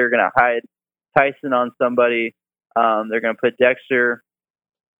think they're going to hide Tyson on somebody. They're going to put Dexter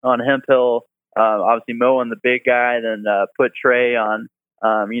on Hemphill, obviously Mo on the big guy, then put Trey on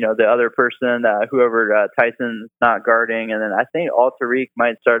the other person, whoever Tyson's not guarding. And then I think Al-Tariq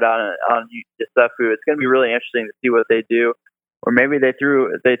might start on Yusufu. It's going to be really interesting to see what they do. Or maybe they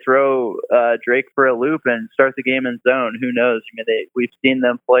throw Drake for a loop and start the game in zone. Who knows? We've seen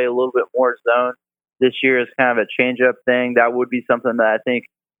them play a little bit more zone this year as kind of a change-up thing. That would be something that I think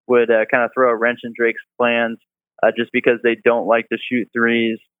would kind of throw a wrench in Drake's plans just because they don't like to shoot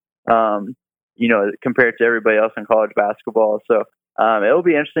threes, compared to everybody else in college basketball. So it'll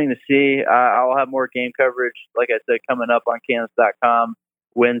be interesting to see. I'll have more game coverage, like I said, coming up on Kansas.com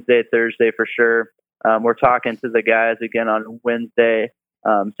Wednesday, Thursday for sure. We're talking to the guys again on Wednesday,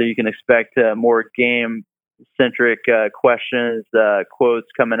 so you can expect more game-centric questions, quotes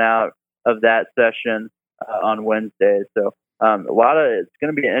coming out of that session on Wednesday. So it's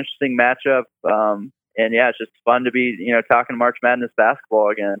going to be an interesting matchup, and yeah, it's just fun to be talking March Madness basketball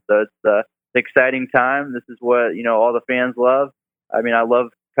again. So it's an exciting time. This is what all the fans love. I mean, I love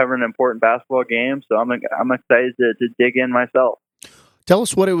covering important basketball games, so I'm excited to dig in myself. Tell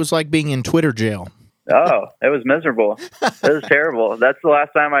us what it was like being in Twitter jail. Oh, it was miserable. It was terrible. That's the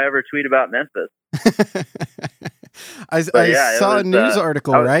last time I ever tweet about Memphis. I saw a news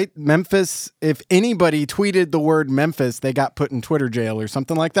article, right? Memphis, if anybody tweeted the word Memphis, they got put in Twitter jail or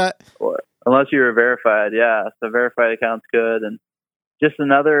something like that. Well, unless you were verified, yeah. So verified account's good. And just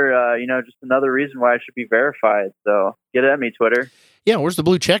another, another reason why I should be verified. So get at me, Twitter. Yeah, where's the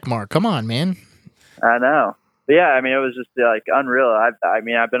blue check mark? Come on, man. I know. But yeah, I mean, it was just like unreal. I've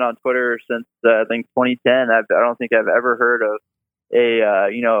been on Twitter since I think 2010. I don't think I've ever heard of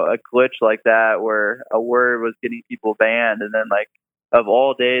a glitch like that where a word was getting people banned, and then like of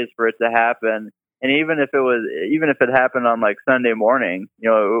all days for it to happen. And even if it happened on like Sunday morning,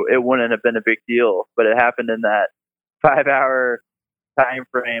 it wouldn't have been a big deal. But it happened in that 5-hour time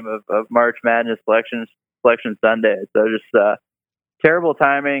frame of March Madness selection Sunday. So just terrible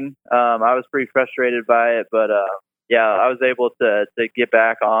timing. I was pretty frustrated by it, but I was able to get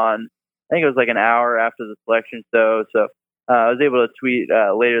back on. I think it was like an hour after the selection show, so I was able to tweet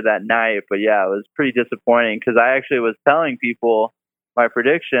later that night. But yeah, it was pretty disappointing because I actually was telling people my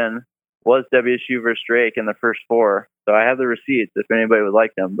prediction was WSU versus Drake in the first 4. So I have the receipts if anybody would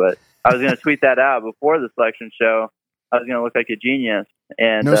like them. But I was going to tweet that out before the selection show. I was going to look like a genius.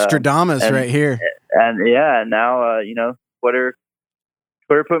 And Nostradamus right here. And yeah, now Twitter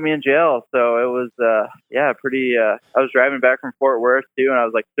put me in jail. So it was pretty. I was driving back from Fort Worth too, and I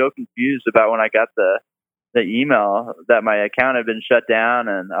was like so confused about when I got the email that my account had been shut down,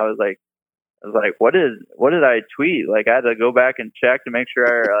 and I was like, what did I tweet? Like I had to go back and check to make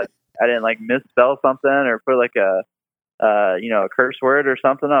sure I didn't like misspell something or put like a curse word or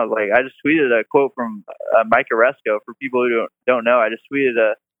something. I was like, I just tweeted a quote from Mike Oresco. For people who don't know, I just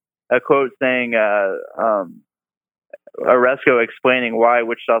tweeted a quote saying Oresco explaining why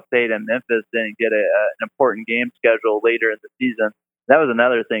Wichita State and Memphis didn't get an important game schedule later in the season. That was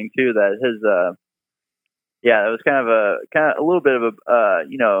another thing too, that his it was kind of a little bit of a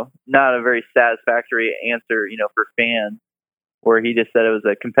not a very satisfactory answer for fans, where he just said it was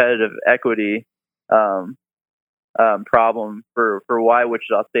a competitive equity problem for why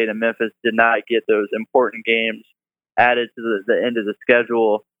Wichita State and Memphis did not get those important games added to the end of the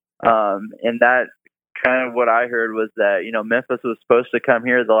schedule, and that kind of what I heard was that Memphis was supposed to come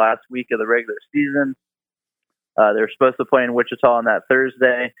here the last week of the regular season. They were supposed to play in Wichita on that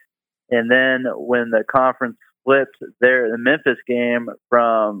Thursday. And then when the conference flipped the Memphis game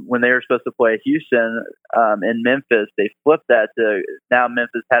from when they were supposed to play Houston in Memphis, they flipped that to now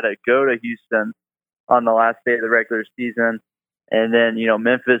Memphis had to go to Houston on the last day of the regular season. And then,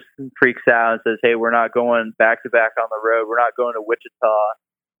 Memphis freaks out and says, hey, we're not going back-to-back on the road. We're not going to Wichita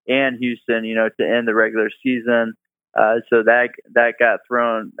and Houston, to end the regular season. So that got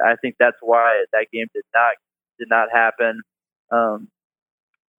thrown. I think that's why that game did not happen.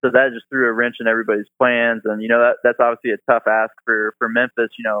 So that just threw a wrench in everybody's plans, and that's obviously a tough ask for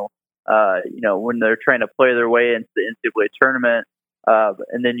Memphis. When they're trying to play their way into the NCAA tournament,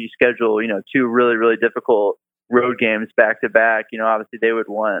 and then you schedule 2 really, really difficult road games back to back. Obviously they would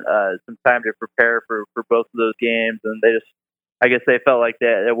want some time to prepare for both of those games, and I guess they felt like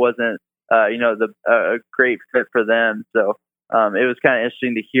that it wasn't a great fit for them. So it was kind of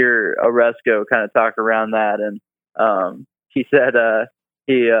interesting to hear Oresco kind of talk around that, and he said.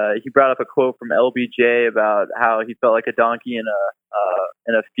 He brought up a quote from LBJ about how he felt like a donkey in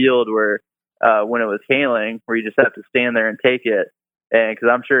a field where when it was hailing, where you just have to stand there and take it. And because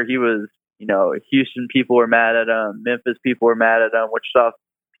I'm sure he was, Houston people were mad at him, Memphis people were mad at him, Wichita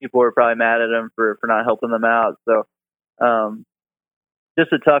people were probably mad at him for not helping them out. So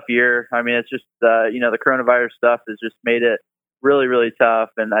just a tough year. I mean, it's just the coronavirus stuff has just made it really, really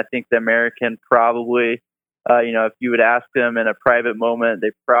tough. And I think the American probably. If you would ask them in a private moment, they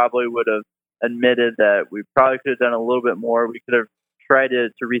probably would have admitted that we probably could have done a little bit more. We could have tried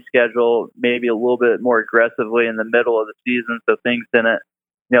to reschedule maybe a little bit more aggressively in the middle of the season so things didn't,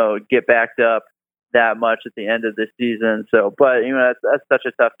 get backed up that much at the end of the season. So, but that's such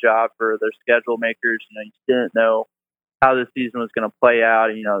a tough job for their schedule makers. You just didn't know how the season was going to play out.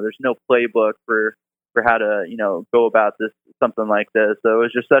 There's no playbook for how to go about something like this. So it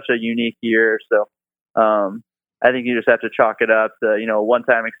was just such a unique year. So I think you just have to chalk it up to a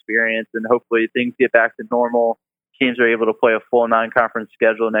one-time experience, and hopefully things get back to normal. Teams are able to play a full non-conference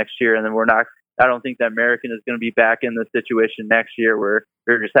schedule next year, and then I don't think the American is going to be back in the situation next year where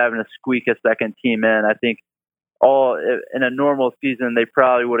they're just having to squeak a second team in. I think in a normal season, they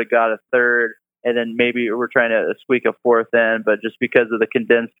probably would have got a third, and then maybe we're trying to squeak a fourth in, but just because of the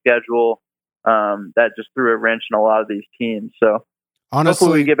condensed schedule, that just threw a wrench in a lot of these teams. So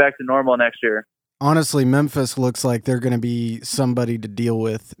hopefully we get back to normal next year. Honestly, Memphis looks like they're going to be somebody to deal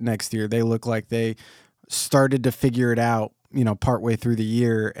with next year. They look like they started to figure it out, partway through the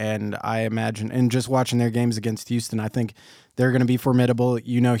year. And I imagine, and just watching their games against Houston, I think they're going to be formidable.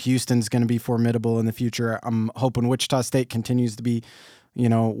 Houston's going to be formidable in the future. I'm hoping Wichita State continues to be,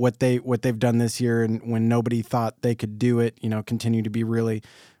 what they've done this year, and when nobody thought they could do it, continue to be really,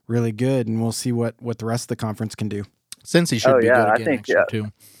 really good. And we'll see what the rest of the conference can do. Cincy should be good again next year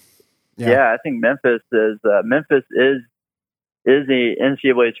too. Yeah, I think Memphis is a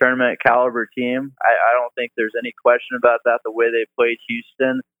NCAA tournament caliber team. I don't think there's any question about that, the way they played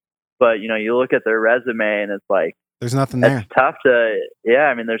Houston. But, you look at their resume and it's like, there's nothing there. It's tough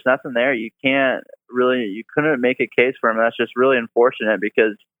there's nothing there. You couldn't make a case for them. That's just really unfortunate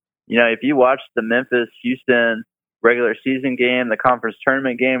because, if you watch the Memphis-Houston regular season game, the conference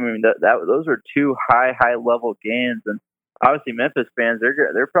tournament game, those are two high level games. And obviously Memphis fans,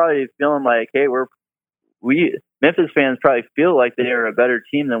 they're probably feeling like, hey, Memphis fans probably feel like they are a better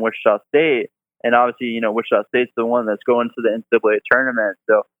team than Wichita State, and obviously, Wichita State's the one that's going to the NCAA tournament.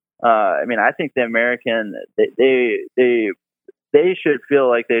 So, I think the American they should feel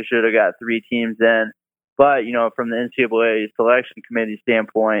like they should have got 3 teams in, but from the NCAA selection committee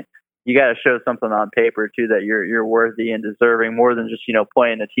standpoint, you got to show something on paper too that you're worthy and deserving more than just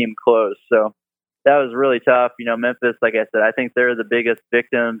playing a team close. So that was really tough. Memphis, like I said, I think they're the biggest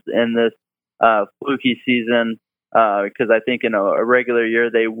victims in this fluky season, because I think in a regular year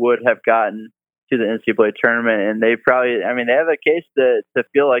they would have gotten to the NCAA tournament, and they probably, they have a case to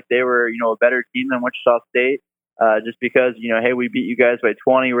feel like they were, a better team than Wichita State, just because, hey, we beat you guys by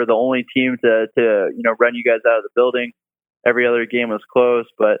 20. We're the only team to run you guys out of the building. Every other game was close,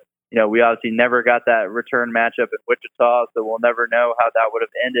 but, we obviously never got that return matchup in Wichita, so we'll never know how that would have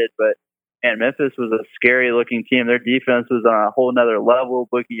ended, but and Memphis was a scary looking team. Their defense was on a whole nother level.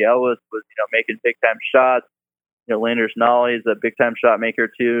 Boogie Ellis was, making big time shots. Landers Nolly is a big time shot maker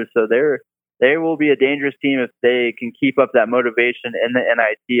too. So they will be a dangerous team if they can keep up that motivation in the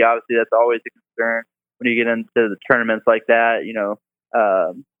NIT. Obviously, that's always a concern when you get into the tournaments like that.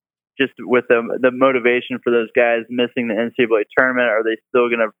 Just with the motivation for those guys missing the NCAA tournament, are they still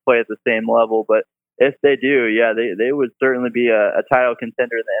going to play at the same level? But if they do, they would certainly be a title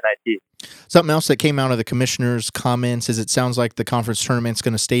contender in the NIT. Something else that came out of the commissioner's comments is it sounds like the conference tournament's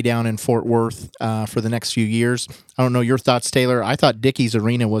going to stay down in Fort Worth for the next few years. I don't know your thoughts, Taylor. I thought Dickies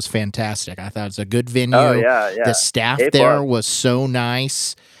Arena was fantastic. I thought it was a good venue. Oh, yeah. The staff there was so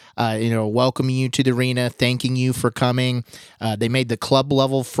nice. Welcoming you to the arena, thanking you for coming. They made the club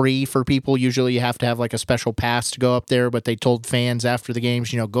level free for people. Usually you have to have like a special pass to go up there, but they told fans after the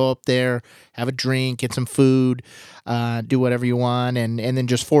games, go up there, have a drink, get some food, do whatever you want. And then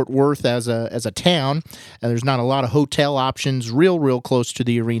just Fort Worth as a town, there's not a lot of hotel options real close to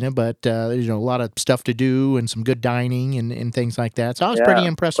the arena, but there's a lot of stuff to do and some good dining and things like that. So I was pretty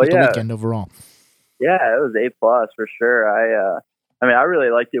impressed with the weekend overall. Yeah, it was A+ for sure. I really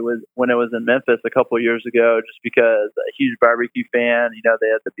liked it when it was in Memphis a couple of years ago, just because a huge barbecue fan. They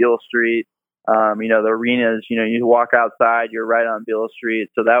had the Beale Street. The arenas. You walk outside, you're right on Beale Street,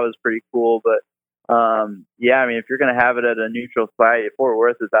 so that was pretty cool. But if you're going to have it at a neutral site, Fort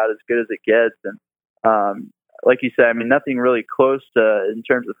Worth is about as good as it gets. And like you said, nothing really close to in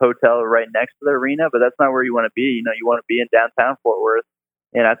terms of hotel right next to the arena, but that's not where you want to be. You want to be in downtown Fort Worth.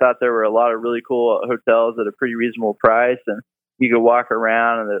 And I thought there were a lot of really cool hotels at a pretty reasonable price, and you could walk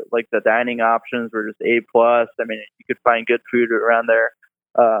around, and the dining options were just A+. You could find good food around there,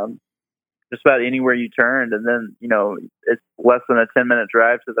 just about anywhere you turned. And then, it's less than a 10-minute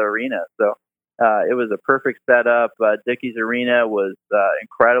drive to the arena. So it was a perfect setup. Dickies Arena was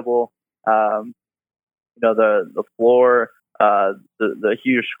incredible. The floor, the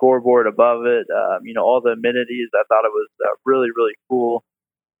huge scoreboard above it, all the amenities. I thought it was really, really cool.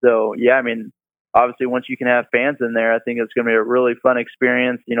 So, obviously, once you can have fans in there, I think it's going to be a really fun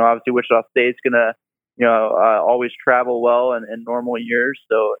experience. Obviously, Wichita State's going to always travel well in normal years.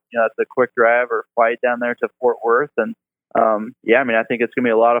 So, it's a quick drive or flight down there to Fort Worth. And, I think it's going to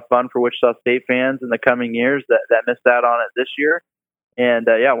be a lot of fun for Wichita State fans in the coming years that missed out on it this year. And,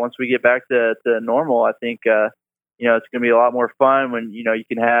 once we get back to normal, I think, it's going to be a lot more fun when, you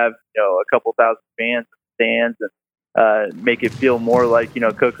can have, a couple thousand fans in the stands and make it feel more like,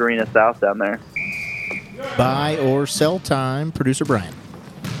 Koch Arena South down there. Buy or sell time, producer Brian.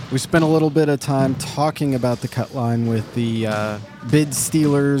 We spent a little bit of time talking about the cut line with the bid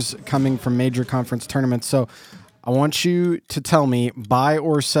stealers coming from major conference tournaments. So I want you to tell me, buy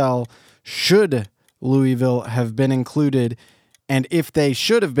or sell, should Louisville have been included? And if they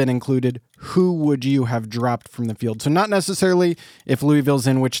should have been included, who would you have dropped from the field? So not necessarily if Louisville's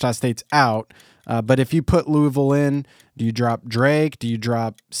in, Wichita State's out, but if you put Louisville in, do you drop Drake? Do you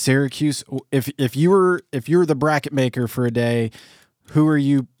drop Syracuse? If you were the bracket maker for a day, who are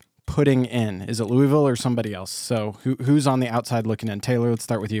you putting in? Is it Louisville or somebody else? So who's on the outside looking in? Taylor, let's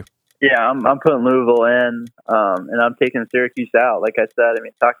start with you. Yeah, I'm putting Louisville in, and I'm taking Syracuse out. Like I said,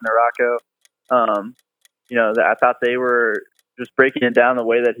 talking to Rocco, I thought they were just breaking it down the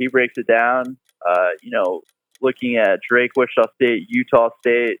way that he breaks it down. Looking at Drake, Wichita State, Utah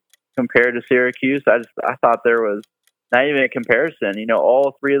State compared to Syracuse, I thought there was not even a comparison.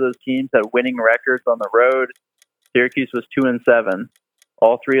 All three of those teams had winning records on the road. Syracuse was 2-7.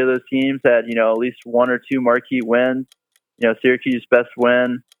 All three of those teams had, at least one or two marquee wins. Syracuse best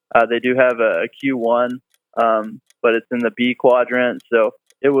win. They do have a Q1, but it's in the B quadrant. So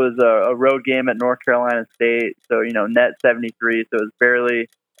it was a road game at North Carolina State. So, net 73. So it was barely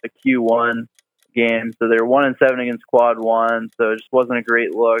a Q1 game. So they were 1-7 against quad one. So it just wasn't a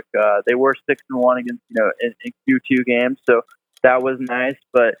great look. They were 6-1 against, in Q2 games. So that was nice.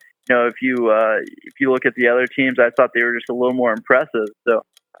 But, if you look at the other teams, I thought they were just a little more impressive. So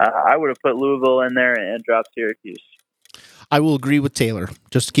I would have put Louisville in there and dropped Syracuse. I will agree with Taylor,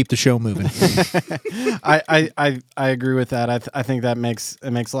 just to keep the show moving. I agree with that. I think that makes a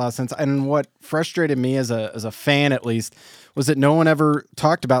lot of sense. And what frustrated me as a fan, at least, was that no one ever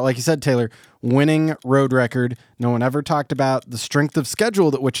talked about, like you said, Taylor, winning road record. No one ever talked about the strength of schedule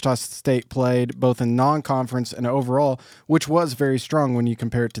that Wichita State played, both in non-conference and overall, which was very strong when you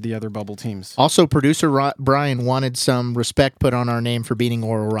compare it to the other bubble teams. Also, producer Brian wanted some respect put on our name for beating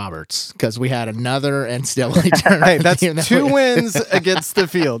Oral Roberts, because we had another NCAA tournament. Hey, that's 2 wins against the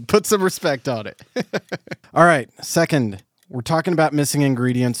field. Put some respect on it. All right, second, we're talking about missing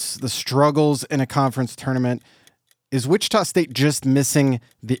ingredients, the struggles in a conference tournament. Is Wichita State just missing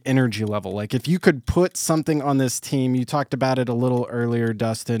the energy level? Like, if you could put something on this team, you talked about it a little earlier,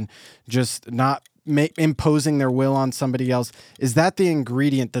 Dustin, just not imposing their will on somebody else. Is that the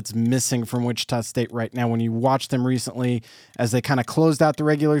ingredient that's missing from Wichita State right now? When you watch them recently, as they kind of closed out the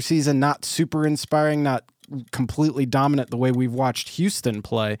regular season, not super inspiring, not completely dominant the way we've watched Houston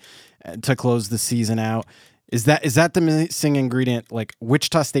play to close the season out. Is that the missing ingredient? Like,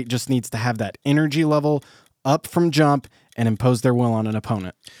 Wichita State just needs to have that energy level up from jump and impose their will on an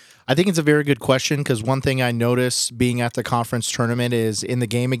opponent? I think it's a very good question, because one thing I noticed being at the conference tournament is in the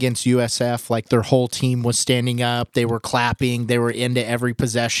game against USF, like, their whole team was standing up. They were clapping. They were into every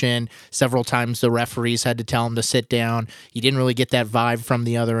possession. Several times the referees had to tell them to sit down. You didn't really get that vibe from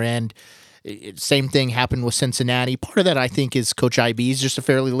the other end. Same thing happened with Cincinnati. Part of that, I think, is Coach IB is just a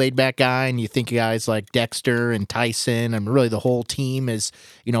fairly laid-back guy, and you think guys like Dexter and Tyson and really the whole team is,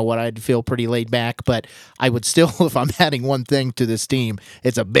 what I'd feel pretty laid back. But I would still, if I'm adding one thing to this team,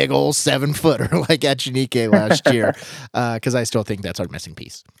 it's a big old 7-footer like Echinike last year, because I still think that's our missing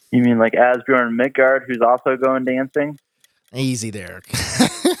piece. You mean like Asbjorn Midgard, who's also going dancing? Easy there.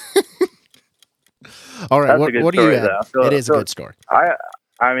 All right, what do you have? It is a good story.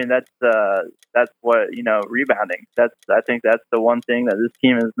 That's what, rebounding. I think that's the one thing that this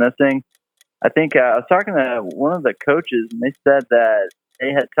team is missing. I think I was talking to one of the coaches, and they said that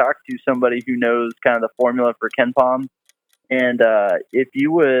they had talked to somebody who knows kind of the formula for KenPom. And if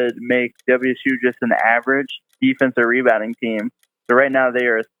you would make WSU just an average defensive rebounding team, so right now they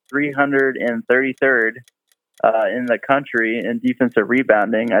are 333rd in the country in defensive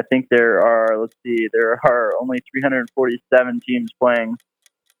rebounding. I think there are only 347 teams playing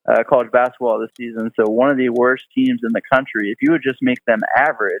college basketball this season. So one of the worst teams in the country. If you would just make them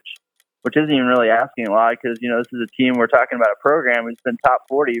average, which isn't even really asking a lot, because, this is a team, we're talking about a program who's been top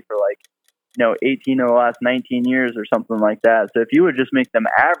 40 for 18 of the last 19 years or something like that. So if you would just make them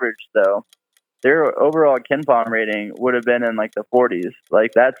average, though, their overall KenPom rating would have been in the 40s.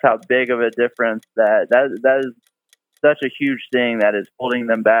 That's how big of a difference that is such a huge thing that is holding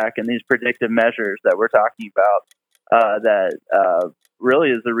them back. And these predictive measures that we're talking about, that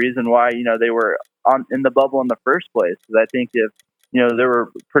really is the reason why, they were in the bubble in the first place. Because I think if, they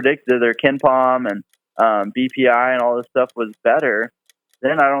were predicted their KenPom and BPI and all this stuff was better,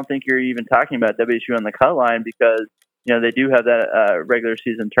 then I don't think you're even talking about WSU on the cut line, because, they do have that regular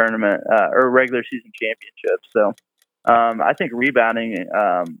season tournament or regular season championship. So I think rebounding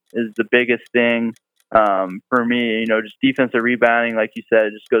is the biggest thing for me. Just defensive rebounding, like you said,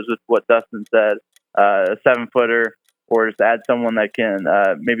 it just goes with what Dustin said, a 7-footer, or just add someone that can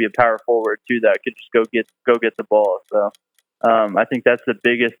maybe a power forward too that could just go get the ball. So I think that's the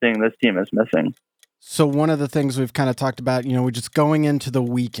biggest thing this team is missing. So one of the things we've kind of talked about, we're just going into the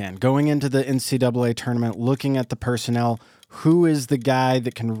weekend, going into the NCAA tournament, looking at the personnel. Who is the guy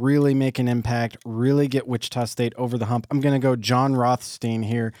that can really make an impact, really get Wichita State over the hump? I'm going to go John Rothstein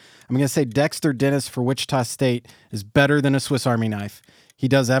here. I'm going to say Dexter Dennis for Wichita State is better than a Swiss Army knife. He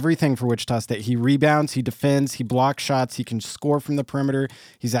does everything for Wichita State. He rebounds, he defends, he blocks shots, he can score from the perimeter.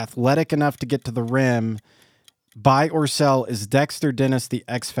 He's athletic enough to get to the rim. Buy or sell, is Dexter Dennis the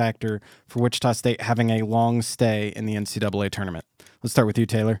X factor for Wichita State having a long stay in the NCAA tournament? Let's start with you,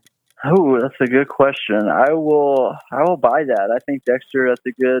 Taylor. Oh, that's a good question. I will buy that. I think Dexter, that's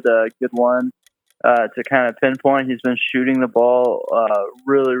a good one to kind of pinpoint. He's been shooting the ball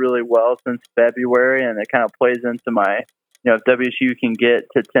really, really well since February, and it kind of plays into my, if WSU can get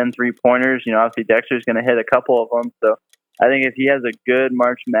to 10 3-pointers, obviously Dexter's going to hit a couple of them. So I think if he has a good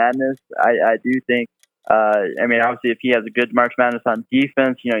March Madness, I do think, obviously if he has a good March Madness on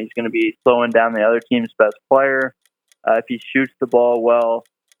defense, he's going to be slowing down the other team's best player. If he shoots the ball well,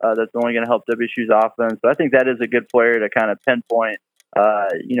 that's only going to help WSU's offense. So I think that is a good player to kind of pinpoint.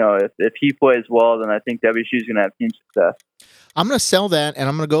 If he plays well, then I think WSU's going to have team success. I'm going to sell that, and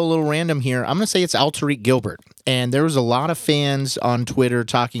I'm going to go a little random here. I'm going to say it's Alterique Gilbert. And there was a lot of fans on Twitter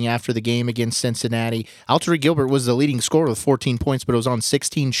talking after the game against Cincinnati. Alterique Gilbert was the leading scorer with 14 points, but it was on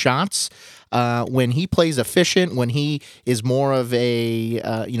 16 shots. When he plays efficient, when he is more of a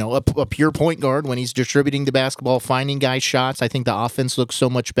pure point guard, when he's distributing the basketball, finding guys' shots, I think the offense looks so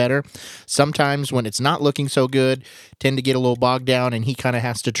much better. Sometimes when it's not looking so good, tend to get a little bogged down, and he kind of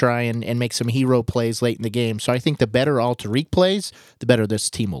has to try and make some hero plays late in the game. So I think the better Alterique plays, the better this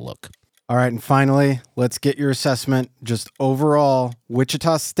team will look. All right, and finally, let's get your assessment. Just overall,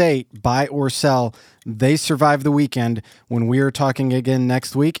 Wichita State, buy or sell. They survived the weekend. When we are talking again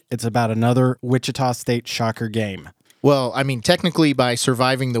next week, it's about another Wichita State Shocker game. Well, technically by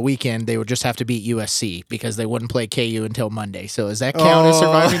surviving the weekend, they would just have to beat USC because they wouldn't play KU until Monday. So does that count as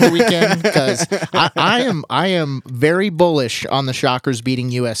surviving the weekend? Because I am very bullish on the Shockers beating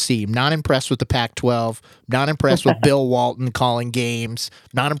USC. Not impressed with the Pac-12. Not impressed with Bill Walton calling games.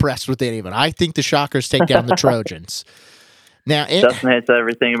 Not impressed with any of it. I think the Shockers take down the Trojans. Now, Dustin hates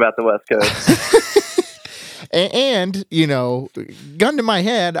everything about the West Coast. And, gun to my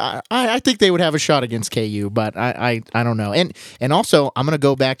head, I think they would have a shot against KU, but I don't know. And also, I'm going to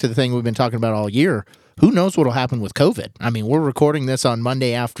go back to the thing we've been talking about all year. Who knows what will happen with COVID? We're recording this on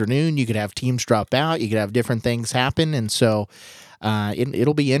Monday afternoon. You could have teams drop out. You could have different things happen. And so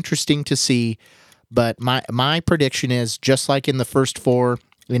it'll be interesting to see. But my prediction is, just like in the first four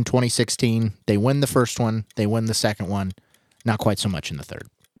in 2016, they win the first one, they win the second one, not quite so much in the third.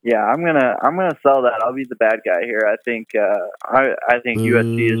 Yeah, I'm gonna sell that. I'll be the bad guy here. I think I think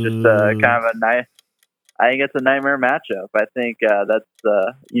USC is just kind of a nice. I think it's a nightmare matchup. I think that's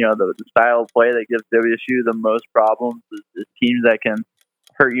the style of play that gives WSU the most problems is teams that can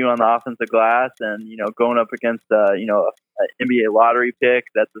hurt you on the offensive glass, and going up against an NBA lottery pick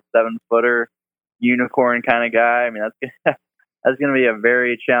that's a 7-footer unicorn kind of guy. That's gonna be a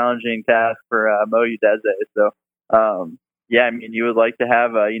very challenging task for Mo Udeze. So. Yeah, you would like to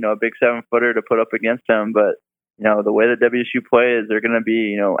have a big 7-footer to put up against him, but the way that WSU plays, they're going to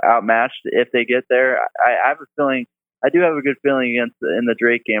be outmatched if they get there. I have a feeling, I do have a good feeling in the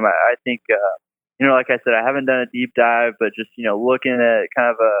Drake game. I think like I said, I haven't done a deep dive, but just looking at kind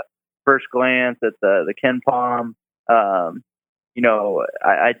of a first glance at the KenPom, I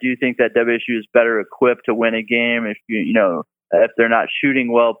do think that WSU is better equipped to win a game if if they're not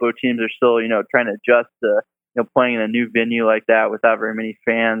shooting well. Both teams are still trying to adjust to playing in a new venue like that without very many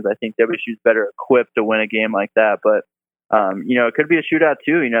fans. I think WSU's better equipped to win a game like that. But, it could be a shootout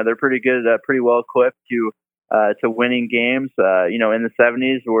too. They're pretty good, pretty well equipped to winning games, in the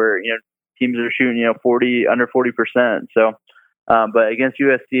 70s where, teams are shooting, under 40%. So, but against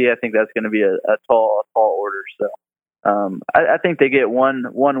USC, I think that's going to be a tall order. So, I think they get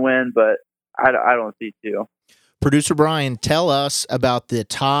one win, but I don't see two. Producer Brian, tell us about the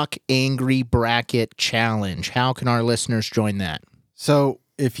Talk Angry Bracket Challenge. How can our listeners join that? So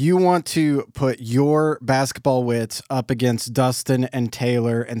if you want to put your basketball wits up against Dustin and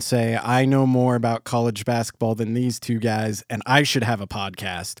Taylor and say, I know more about college basketball than these two guys, and I should have a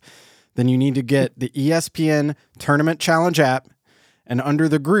podcast, then you need to get the ESPN Tournament Challenge app. And under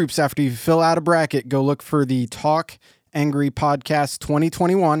the groups, after you fill out a bracket, go look for the Talk Angry Podcast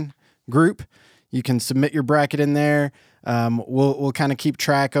 2021 group. You can submit your bracket in there. We'll kind of keep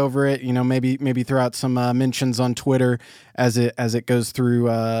track over it. You know, maybe throw out some mentions on Twitter as it goes through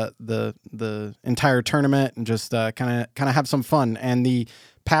the entire tournament, and just kind of have some fun. And the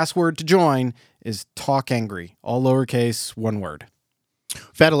password to join is Talk Angry, all lowercase, one word.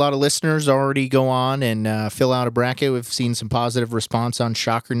 We've had a lot of listeners already go on and fill out a bracket. We've seen some positive response on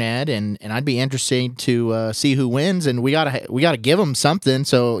ShockerNet, and I'd be interested to see who wins. And we gotta give them something.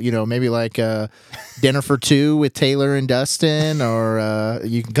 So, you know, maybe like dinner for two with Taylor and Dustin, or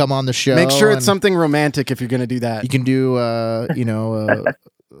you can come on the show. Make sure it's something romantic if you're going to do that. You can do candlelit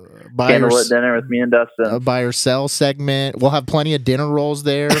dinner with me and Dustin. A buy or sell segment. We'll have plenty of dinner rolls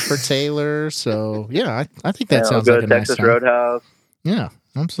there for Taylor. So yeah, I think that sounds like a nice time. Texas Roadhouse. Yeah,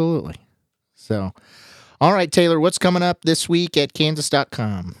 absolutely. So, all right, Taylor, what's coming up this week at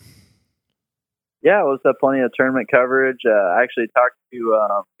Kansas.com? Yeah, we'll have plenty of tournament coverage. I actually talked to,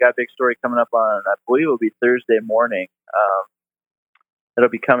 got a big story coming up on, I believe it'll be Thursday morning.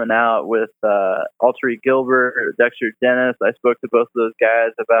 It'll be coming out with Altery Gilbert, Dexter Dennis. I spoke to both of those guys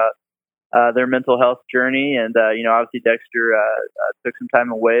about their mental health journey. And, obviously Dexter took some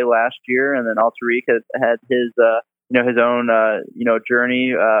time away last year, and then Altery had his his own,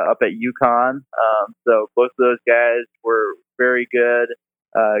 journey up at UConn. So both of those guys were very good,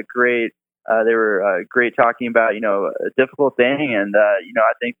 great. They were great talking about, a difficult thing. And,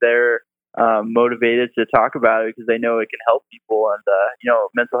 I think they're motivated to talk about it because they know it can help people. And,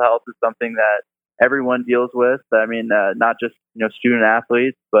 mental health is something that everyone deals with. I mean, not just, student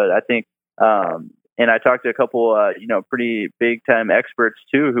athletes, but I think, and I talked to a couple, pretty big time experts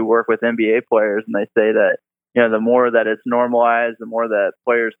too, who work with NBA players. And they say that, the more that it's normalized, the more that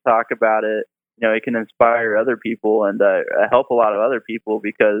players talk about it, it can inspire other people and help a lot of other people,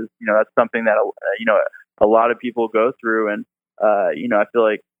 because, that's something that, a lot of people go through. And, I feel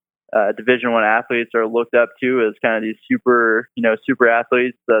like Division I athletes are looked up to as kind of these super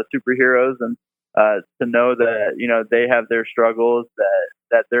athletes, superheroes. And to know that, they have their struggles,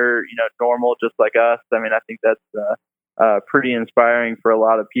 that they're, normal just like us. I mean, I think that's pretty inspiring for a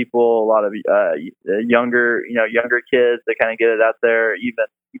lot of people, a lot of younger kids that kind of get it out there,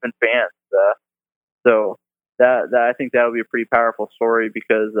 even fans. So that I think that'll be a pretty powerful story,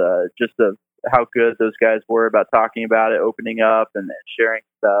 because just of how good those guys were about talking about it, opening up and sharing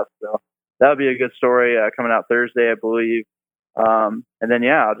stuff. So that'll be a good story coming out Thursday, I believe. And then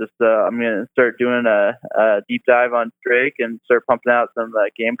I'm going to start doing a deep dive on Drake and start pumping out some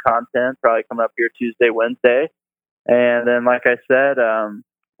game content, probably coming up here Tuesday, Wednesday. And then, like I said,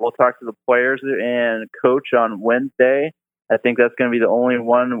 we'll talk to the players and coach on Wednesday. I think that's going to be the only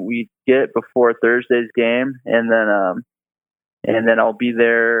one we get before Thursday's game. And then I'll be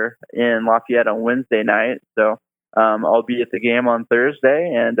there in Lafayette on Wednesday night. So I'll be at the game on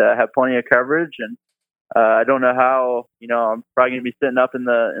Thursday and have plenty of coverage. And I don't know how, I'm probably going to be sitting up in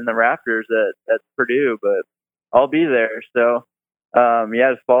the rafters at Purdue, but I'll be there. So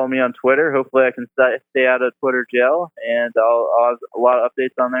just follow me on Twitter. Hopefully I can stay out of Twitter jail, and I'll have a lot of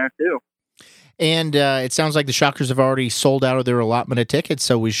updates on there too. And it sounds like the Shockers have already sold out of their allotment of tickets,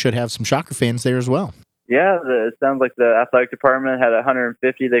 so we should have some Shocker fans there as well. Yeah, it sounds like the athletic department had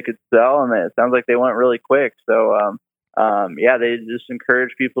 150 they could sell, and it sounds like they went really quick. So, they just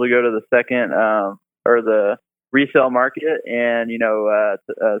encourage people to go to the second or the resale market, and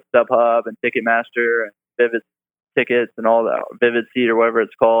StubHub and Ticketmaster and Vivid Tickets and all that, Vivid Seat or whatever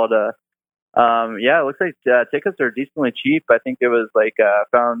it's called. It looks like tickets are decently cheap. I think it was like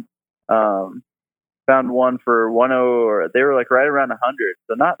found one for 10, or they were like right around 100.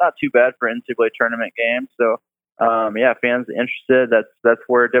 So not too bad for NCAA tournament games. So fans interested. That's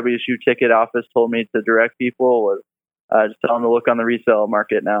where WSU ticket office told me to direct people, was just tell them to look on the resale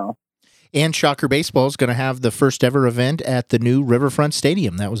market now. And Shocker Baseball is going to have the first ever event at the new Riverfront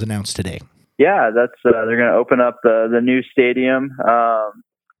Stadium that was announced today. Yeah, that's they're going to open up the new stadium.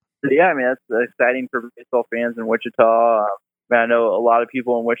 That's exciting for baseball fans in Wichita. I know a lot of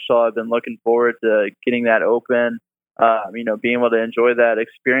people in Wichita have been looking forward to getting that open. Being able to enjoy that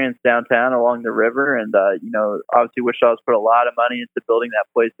experience downtown along the river, and obviously Wichita's put a lot of money into building that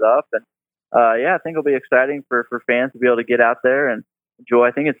place up. And I think it'll be exciting for fans to be able to get out there and enjoy.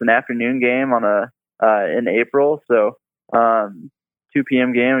 I think it's an afternoon game on in April, so. 2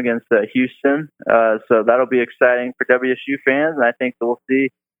 p.m. game against Houston. So that'll be exciting for WSU fans, and I think that we'll see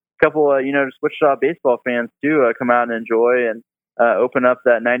a couple, just Wichita baseball fans too come out and enjoy and open up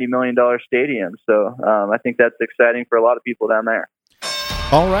that $90 million stadium. So I think that's exciting for a lot of people down there.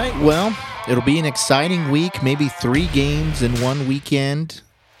 All right, well, it'll be an exciting week, maybe 3 games in one weekend,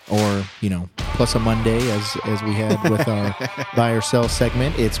 or, plus a Monday as we had with our buy or sell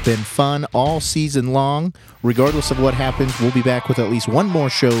segment. It's been fun all season long. Regardless of what happens, we'll be back with at least one more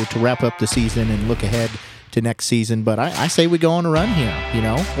show to wrap up the season and look ahead to next season. But I say we go on a run here,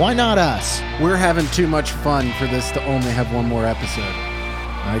 Why not us? We're having too much fun for this to only have one more episode.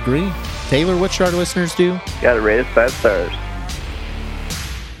 I agree. Taylor, what should our listeners do? Got to rate us 5 stars.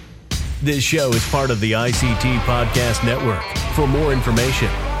 This show is part of the ICT Podcast Network. For more information,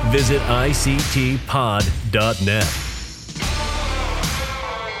 visit ictpod.net.